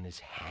got on his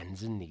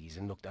hands and knees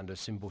and looked under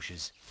some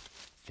bushes.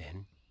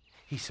 Then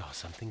he saw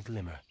something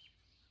glimmer.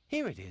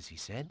 "Here it is," he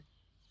said.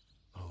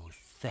 "Oh,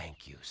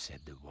 thank you,"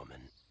 said the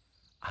woman.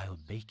 "I'll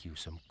bake you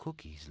some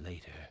cookies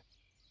later."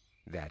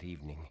 That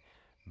evening,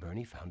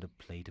 Bernie found a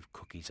plate of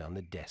cookies on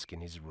the desk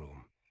in his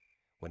room.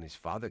 When his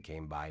father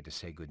came by to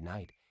say good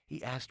night,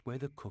 he asked where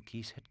the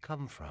cookies had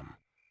come from.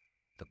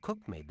 The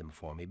cook made them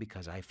for me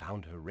because I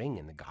found her ring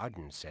in the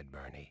garden, said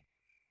Bernie.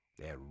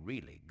 They're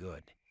really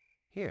good.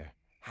 Here,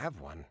 have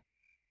one.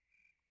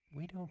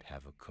 We don't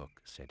have a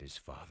cook, said his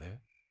father.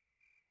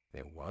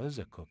 There was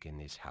a cook in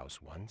this house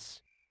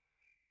once,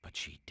 but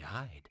she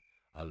died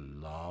a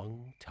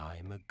long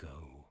time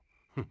ago.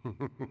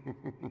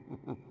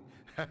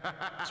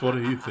 So what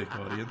do you think,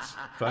 audience?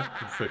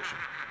 Fact or fiction?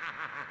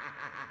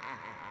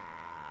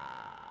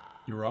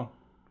 You're wrong.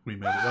 We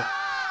made it up.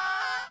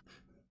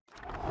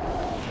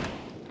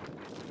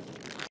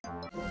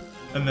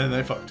 And then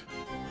they fucked.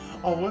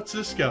 Oh, what's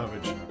this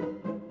garbage?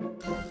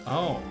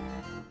 Oh,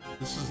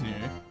 this is new.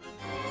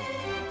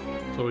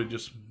 So we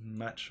just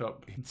match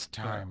up. It's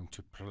time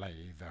to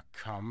play the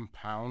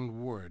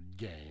compound word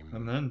game.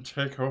 And then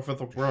take over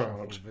the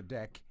world. Shuffle the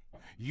deck,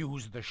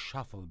 use the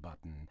shuffle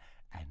button,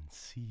 and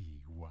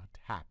see what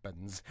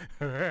happens.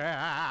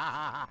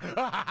 I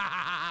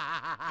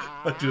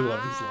do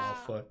love his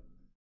laugh though.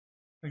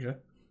 Okay.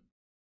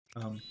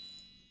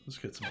 Let's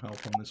get some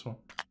help on this one.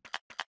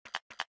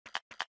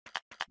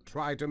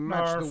 Try to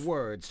match Narf. the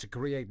words to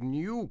create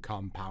new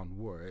compound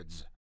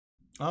words.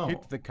 Oh.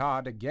 Hit the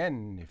card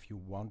again if you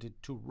want it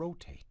to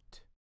rotate.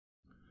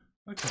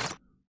 Okay.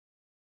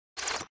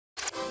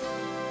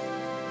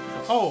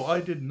 Oh,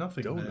 I did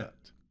nothing there.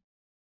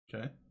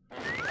 Okay.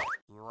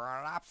 You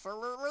are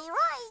absolutely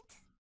right.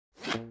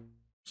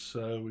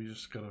 So we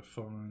just gotta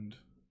find.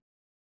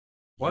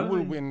 You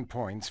will win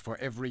points for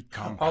every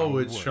compound Oh,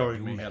 word it's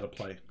showing you me make. how to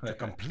play. To Okay.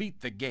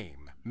 complete the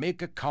game,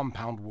 make a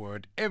compound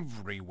word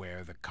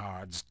everywhere the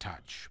cards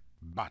touch.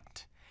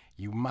 But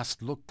you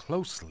must look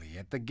closely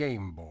at the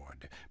game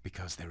board,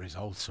 because there is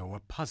also a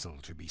puzzle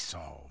to be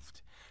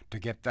solved. To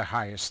get the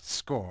highest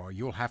score,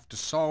 you'll have to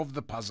solve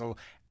the puzzle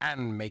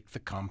and make the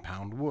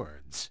compound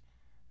words.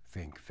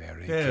 Think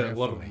very carefully. Yeah, a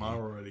lot of them are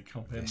already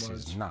compound This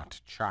words. is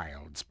not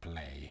child's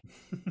play.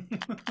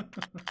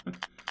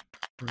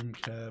 Room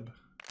cab.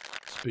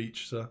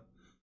 Speech, so.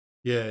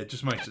 Yeah, it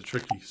just makes it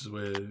tricky because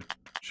we're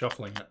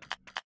shuffling it.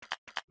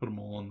 Put them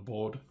all on the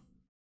board.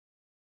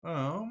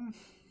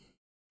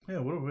 Yeah,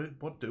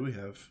 what do we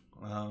have?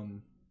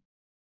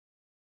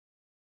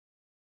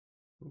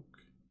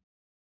 Book.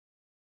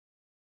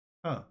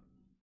 Huh.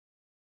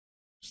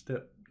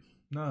 Step.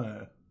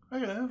 No.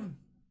 Okay. I'm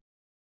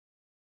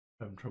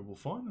having trouble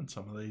finding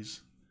some of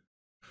these.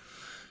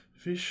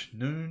 Fish,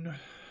 noon,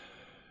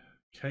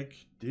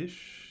 cake,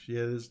 dish.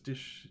 Yeah, there's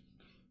dish.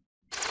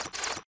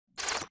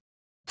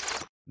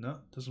 No,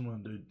 doesn't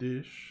want to do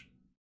dish.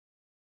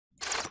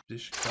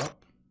 Dish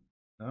cup.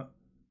 No.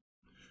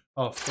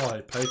 Oh,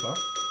 fly paper.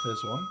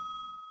 There's one.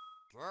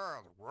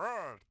 Good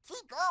word.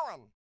 Keep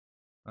going.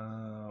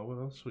 What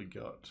else we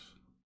got?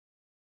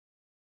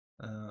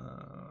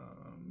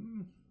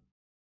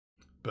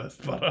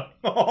 Birth butter.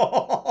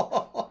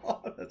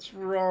 That's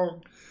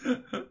wrong.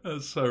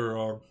 That's so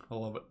wrong. I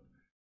love it.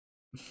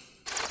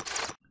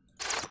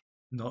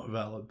 Not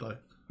valid though.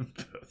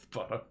 Birth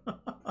butter.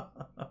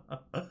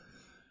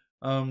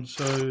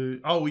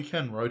 Oh, we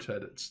can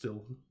rotate it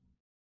still.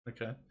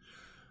 Okay.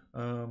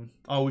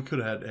 Oh, we could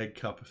have had egg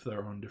cup if they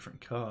were on different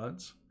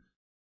cards.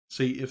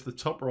 See, if the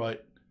top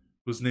right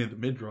was near the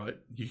mid right,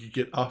 you could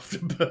get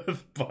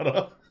afterbirth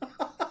butter.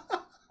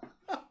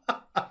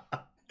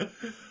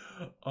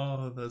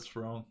 Oh, that's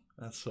wrong.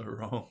 That's so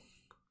wrong.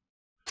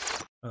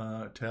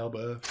 Towel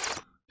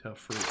birth, towel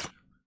fruit.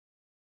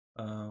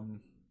 Oh,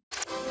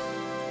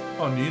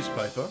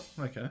 newspaper.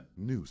 Okay.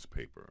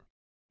 Newspaper.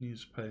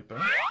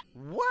 Newspaper.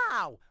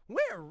 Wow,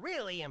 we're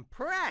really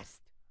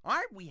impressed,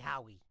 aren't we,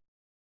 Howie?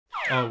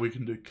 Oh, we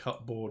can do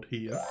cupboard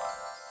here.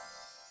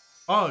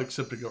 Oh,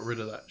 except I got rid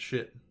of that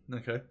shit.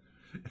 Okay.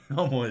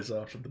 I'm always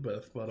after the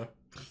birth butter.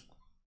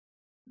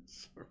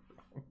 So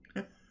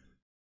wrong.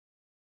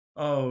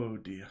 Oh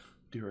dear.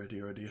 Dear, oh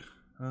dear, oh dear.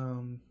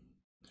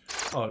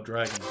 Oh,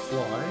 dragonfly.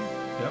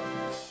 Yep.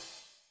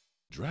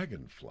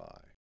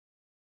 Dragonfly.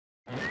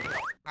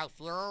 I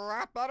feel a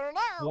lot better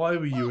now. Why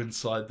were you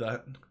inside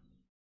that?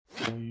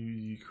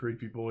 You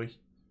creepy boy.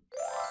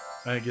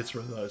 And it gets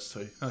rid of those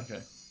two.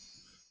 Okay.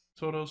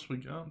 So what else we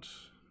got?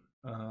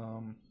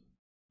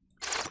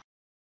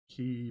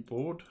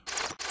 Keyboard.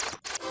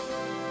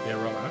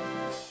 Yeah,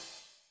 right.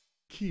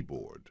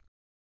 Keyboard.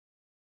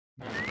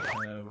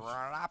 You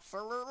are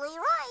absolutely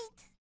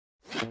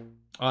right.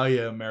 Oh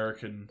yeah,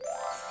 American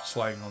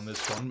slang on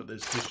this one, but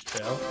there's dish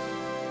towel.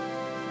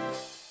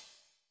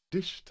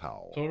 Dish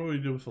towel. So what do we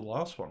do with the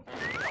last one?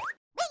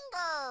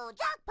 Bingo!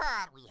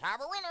 Jackpot! We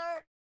have a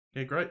winner.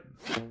 Yeah, great.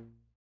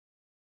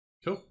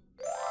 Cool.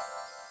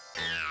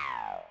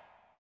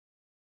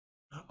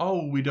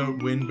 Oh, we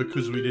don't win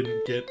because we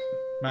didn't get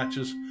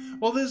matches.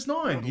 Well, there's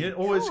 9. You're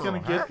always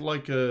going to get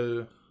like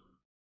a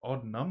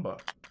odd number.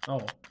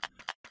 Oh.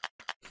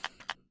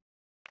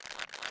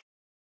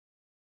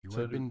 You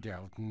have been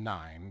dealt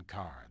 9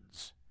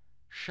 cards.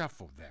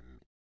 Shuffle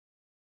them.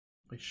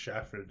 We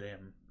shuffled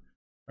them.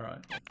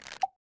 Alright.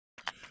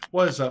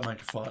 Why does that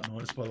make a fart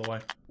noise, by the way?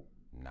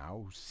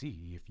 Now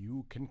see if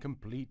you can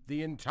complete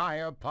the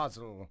entire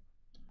puzzle.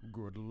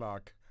 Good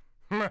luck.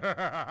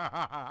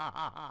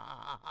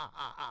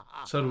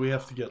 So do we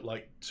have to get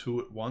like 2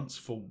 at once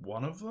for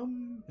one of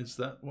them? Is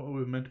that what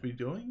we're meant to be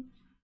doing?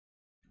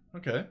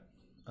 Okay.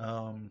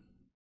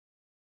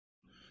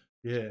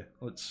 Yeah,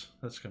 that's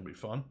gonna be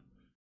fun.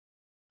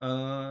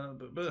 Oh,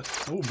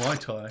 my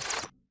tie.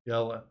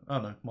 Yellow. Oh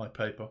no, my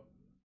paper.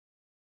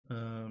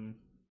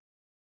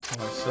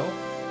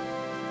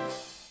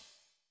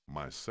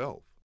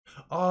 Myself.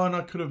 Oh, and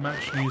I could have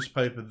matched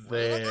newspaper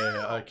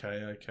there.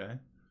 Okay.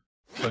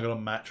 So I gotta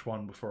match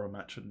one before I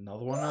match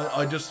another one.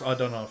 I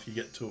don't know if you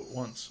get 2 at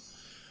once.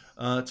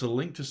 It's a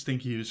link to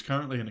Stinky, who's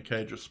currently in a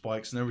cage with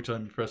spikes, and every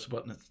time you press a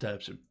button, it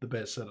stabs him. The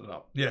bear set it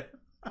up. Yeah.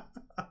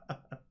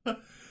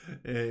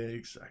 Yeah,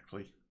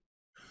 exactly.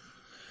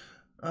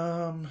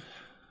 So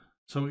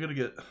we're gonna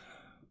get.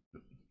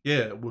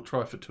 Yeah, we'll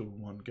try for 2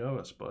 in one go,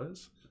 I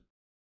suppose.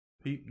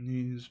 Peep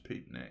news,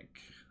 peep neck.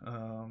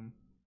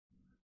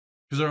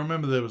 Because I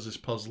remember there was this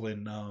puzzle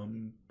in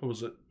what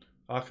was it?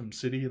 Arkham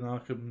City and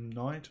Arkham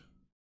Knight.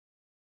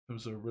 There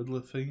was a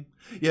Riddler thing.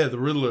 Yeah, the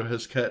Riddler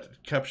has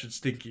captured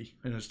Stinky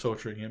and is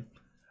torturing him,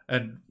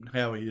 and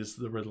Howie is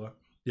the Riddler.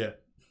 Yeah.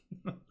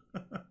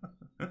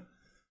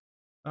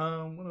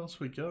 What else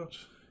we got?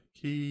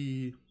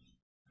 Key.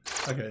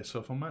 Okay, so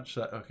if I match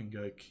that, I can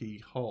go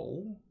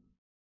keyhole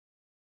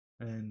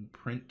and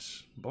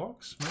print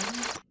box,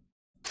 maybe.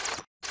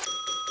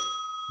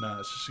 No,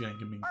 it's just going to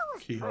give me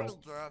keyhole. Pretty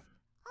good.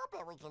 I'll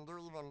bet we can do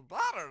even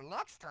better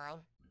next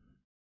time.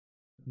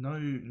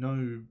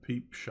 No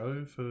peep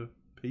show for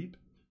peep.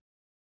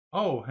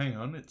 Oh, hang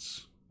on.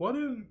 Why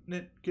didn't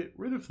it get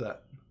rid of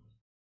that?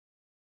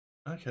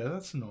 Okay,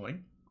 that's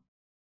annoying.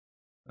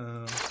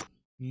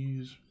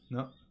 News.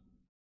 No.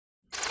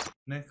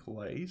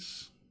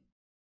 Necklace.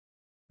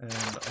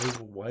 And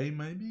overway,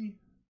 maybe?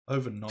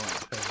 Overnight,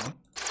 hang on.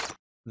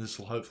 This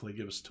will hopefully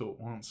give us 2 at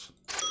once.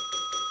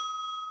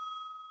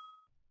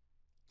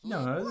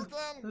 No,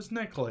 there's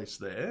necklace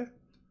there.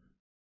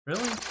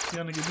 Really? You're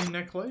gonna give me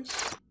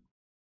necklace?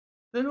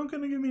 They're not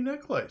gonna give me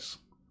necklace.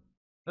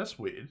 That's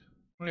weird.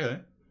 Okay.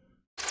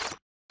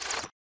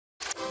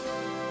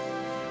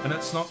 And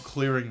it's not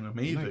clearing them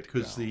either,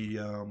 because the,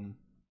 Slam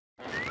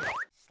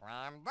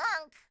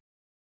dunk!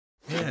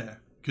 Yeah,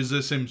 because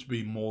there seems to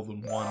be more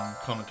than one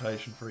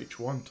connotation for each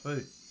one,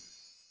 too.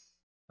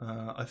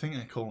 I think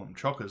they call them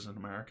chokers in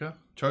America.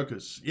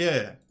 Chokers,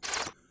 yeah.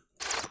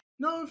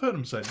 No, I've heard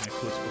them say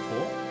necklace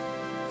before.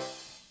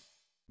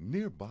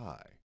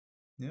 Nearby.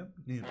 Yep,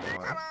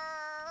 nearby.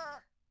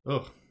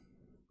 Ugh.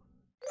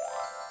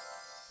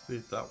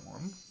 There's that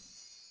one.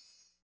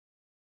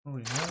 What do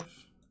we have?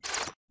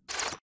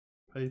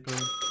 Paper.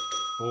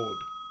 Board.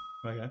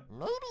 Okay.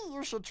 Maybe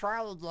you should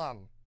try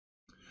again.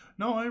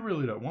 No, I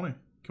really don't want to.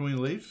 Can we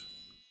leave?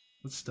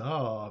 Let's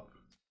stop.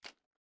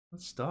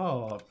 Let's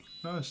stop.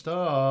 No,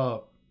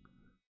 stop.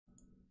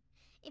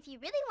 If you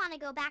really want to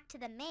go back to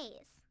the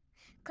maze,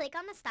 click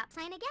on the stop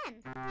sign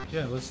again.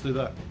 Yeah, let's do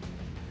that.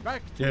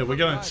 Yeah, we're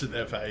going to sit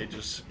there for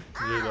ages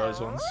to do those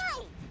ones.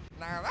 Right.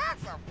 Now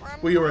that's a fun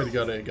We already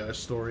got our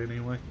ghost story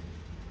anyway.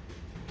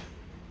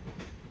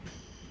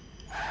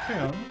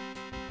 Hang on.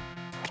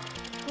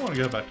 I want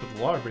to go back to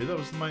the library. That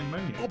was the main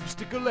menu.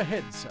 Obstacle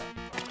ahead, sir.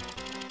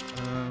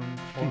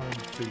 Flying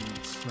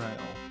feed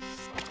snail.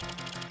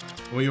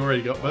 We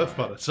already got birth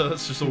butter, so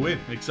that's just a win.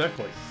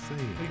 Exactly.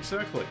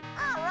 Exactly.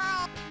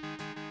 Alright.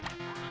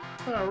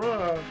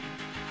 Alright.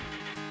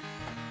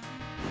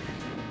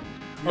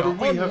 Oh, did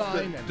we have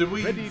to, did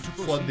we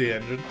flood the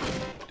engine?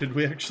 Did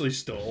we actually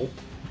stall?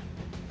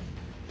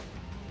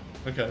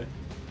 Okay.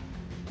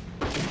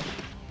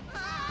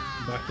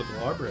 Back to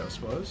the library, I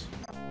suppose.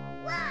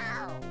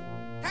 Wow!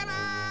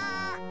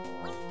 Ta-da!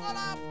 We did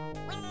it!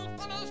 We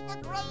finished the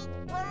great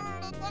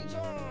word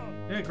adventure!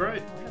 Yeah,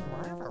 great. We're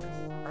marvelous,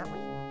 aren't we?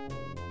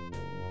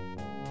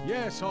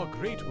 Yes, our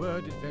great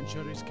word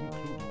adventure is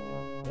concluded.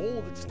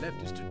 All that's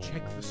left is to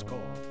check the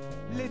score.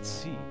 Let's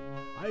see.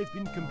 I've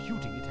been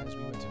computing it as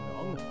we went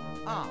along.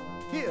 Ah,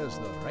 here's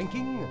the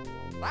ranking.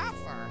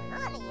 That's a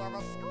honey of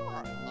a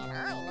score, and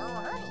I know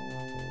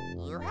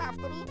honey. You have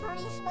to be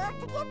pretty smart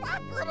to get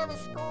that good of a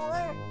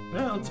score.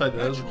 Yeah, I'll take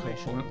that as a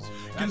compliment.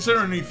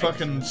 Considering he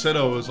fucking said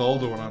I was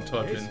older when I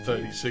typed in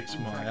 36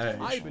 my age.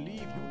 I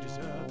believe you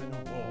deserve an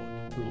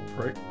award. Little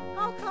prick.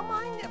 How come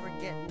I never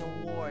get an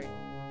award?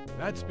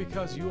 That's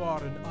because you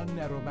are an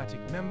unaromatic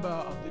member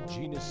of the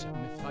genus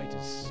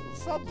Mythitis. You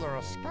said you're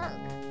a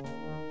skunk.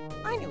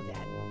 I knew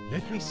that.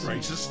 Let me see.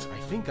 Racist. I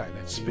think I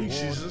let you.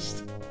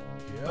 Speciesist.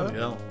 Yeah. Oh,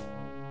 hell.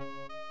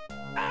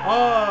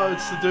 Oh,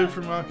 it's the dude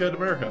from Arcade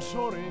America.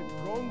 Sorry,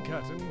 wrong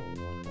curtain.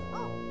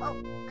 Oh,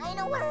 I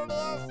know where it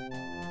is.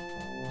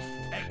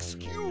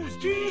 Excuse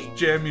Did you just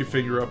jam your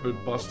finger up a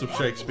bust of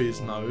Shakespeare's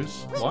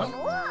nose? What?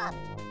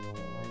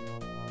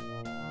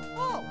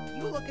 Oh,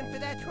 you looking for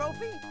that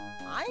trophy?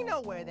 I know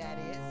where that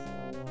is.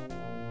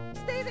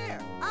 Stay there.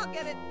 I'll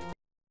get it.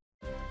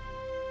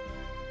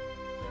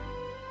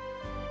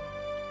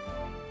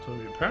 So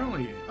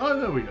apparently... Oh,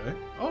 there we go.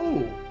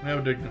 Oh, now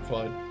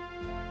dignified.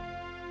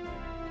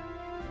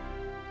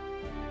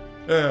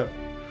 Yeah,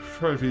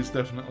 trophies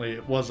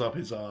definitely was up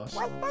his ass,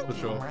 Why, thank for you,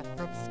 sure. my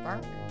good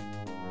skunk.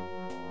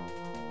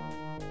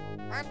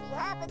 On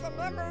behalf of the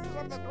members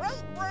of the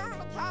Great Word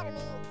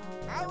Academy,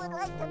 I would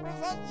like to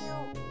present you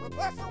with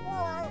this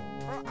award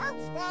for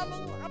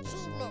outstanding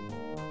achievement.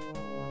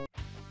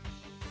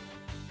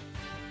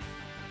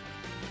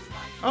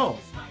 Oh,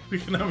 we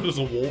can have it as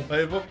a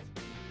wallpaper?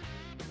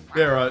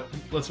 Yeah, right,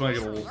 let's make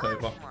it a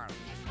wallpaper.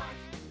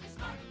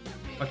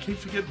 I keep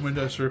forgetting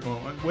Windows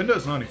 3.1.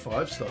 Windows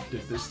 95 stuff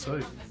did this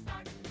too.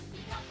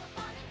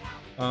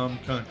 Can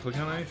I click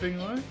on anything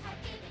though?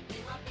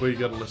 Well, you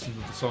gotta listen to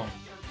the song.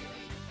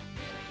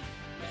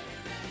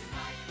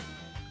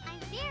 I'm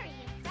very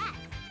impressed.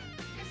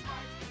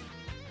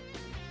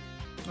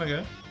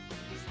 Okay.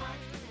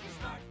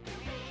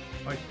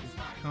 I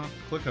can't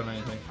click on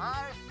anything.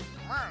 Are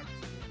smart.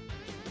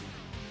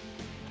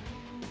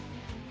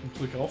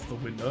 Click off the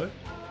window.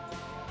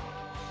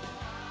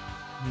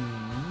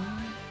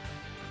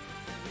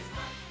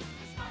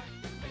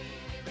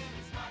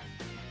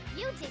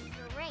 You did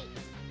great.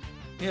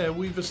 Yeah,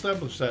 we've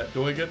established that.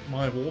 Do I get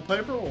my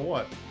wallpaper or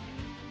what?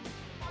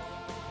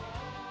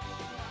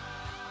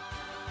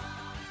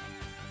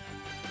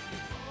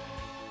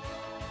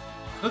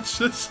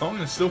 This song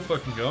is still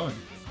fucking going.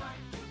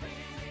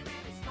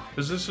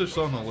 Is this just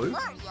on the loop?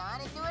 Smart, you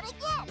ought to do it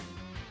again.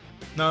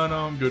 No,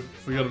 I'm good.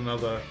 We got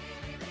another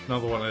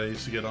one of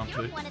these to get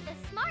onto. You're one of the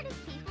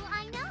smartest people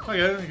I know.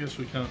 Okay, I guess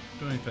we can't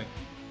do anything.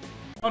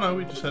 Oh no,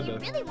 we just had If you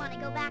to. really want to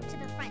go back to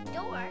the front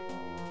door,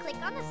 click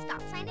on the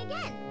stop sign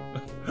again.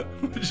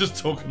 We're just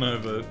talking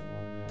over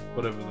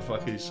whatever the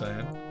fuck he's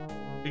saying.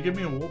 Hey, give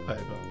me a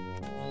wallpaper.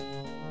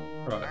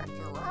 Right. Not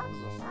too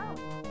obvious, huh?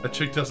 A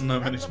chick doesn't know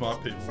many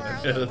smart people.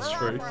 Sign Yeah, and that's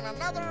we're true. off on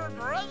another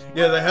great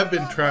Yeah, they have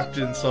world been trapped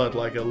adventure. inside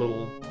like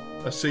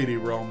a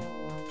CD-ROM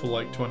for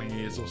like 20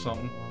 years or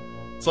something.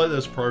 It's like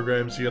those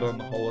programs you get on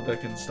the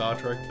holodeck in Star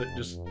Trek that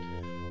just,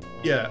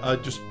 yeah, are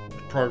just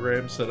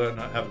programs that don't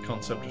have a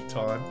concept of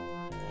time.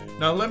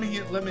 No, let me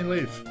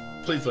leave.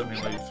 Please let me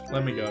leave.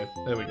 Let me go.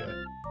 There we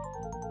go.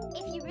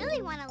 If you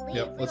really want to leave,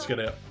 Yep, let's we'll-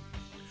 get out.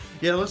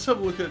 Yeah, let's have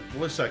a look at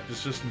voice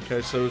actors just in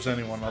case there was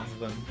anyone other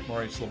than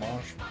Maurice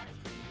LaMarche.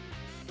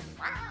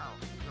 Wow,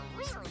 you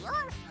really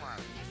are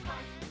smart.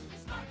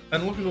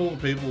 And look at all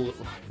the people that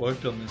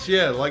worked on this.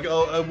 Yeah, like,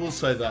 I will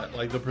say that.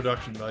 Like, the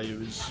production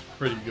value is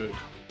pretty good.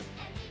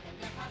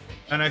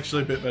 And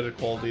actually a bit better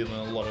quality than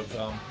a lot of,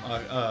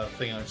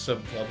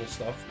 7th level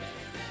stuff.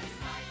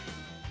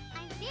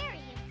 I'm very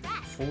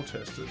impressed. 4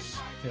 testers.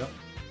 Yep.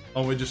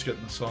 Oh, we're just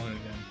getting the song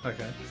again.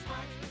 Okay.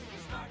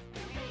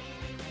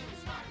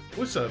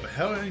 What's over?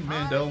 Howie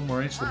Mandel,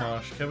 Maurice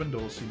LaMarche, Kevin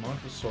Dorsey,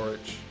 Michael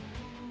Sorich.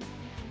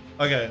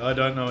 Okay, I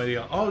don't know any.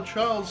 Oh,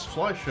 Charles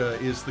Fleischer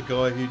is the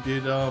guy who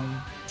did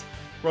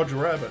Roger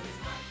Rabbit.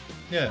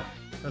 Yeah,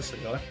 that's the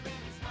guy.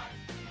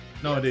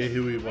 No idea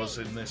who he was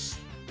in this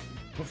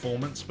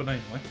performance, but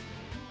anyway.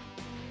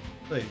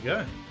 There you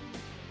go.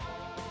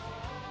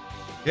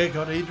 Yeah,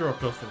 God, he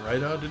dropped off the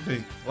radar, didn't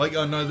he? Like,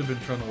 I know they've been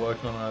trying to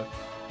work on a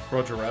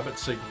Roger Rabbit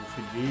sequel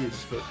for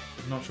years, but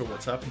I'm not sure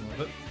what's happened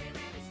with it.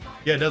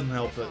 Yeah, it doesn't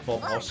help that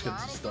Bob Hoskins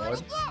has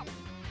died.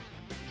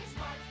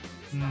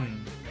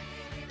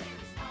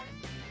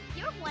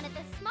 You're one of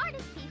the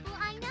smartest people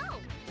I know.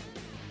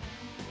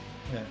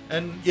 Yeah,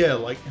 and yeah,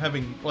 like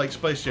having like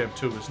Space Jam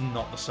 2 is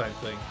not the same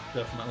thing,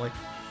 definitely.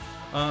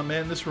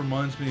 Man, this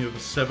reminds me of a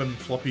 7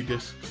 floppy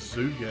disk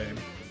zoo game.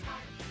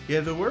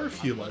 Yeah, there were a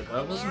few like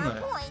that, wasn't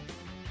there?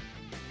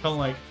 Kind of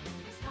like,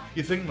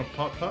 you think the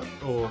Putt-Putt,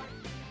 or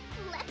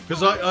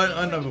because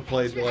I never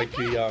played like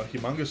the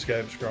humongous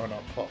games growing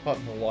up. Putt-Putt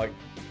and the like,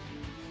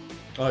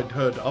 I'd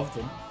heard of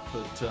them,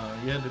 but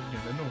yeah, didn't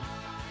get into them.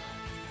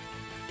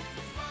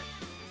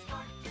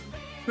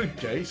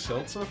 Gay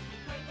Seltzer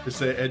is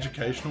their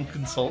educational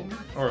consultant.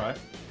 All right,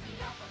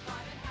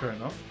 fair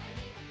enough.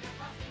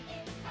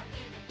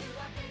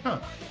 Huh.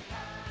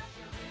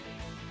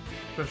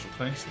 Special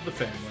thanks to the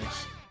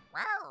families.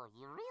 Wow,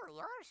 you really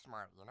are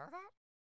smart, you know that?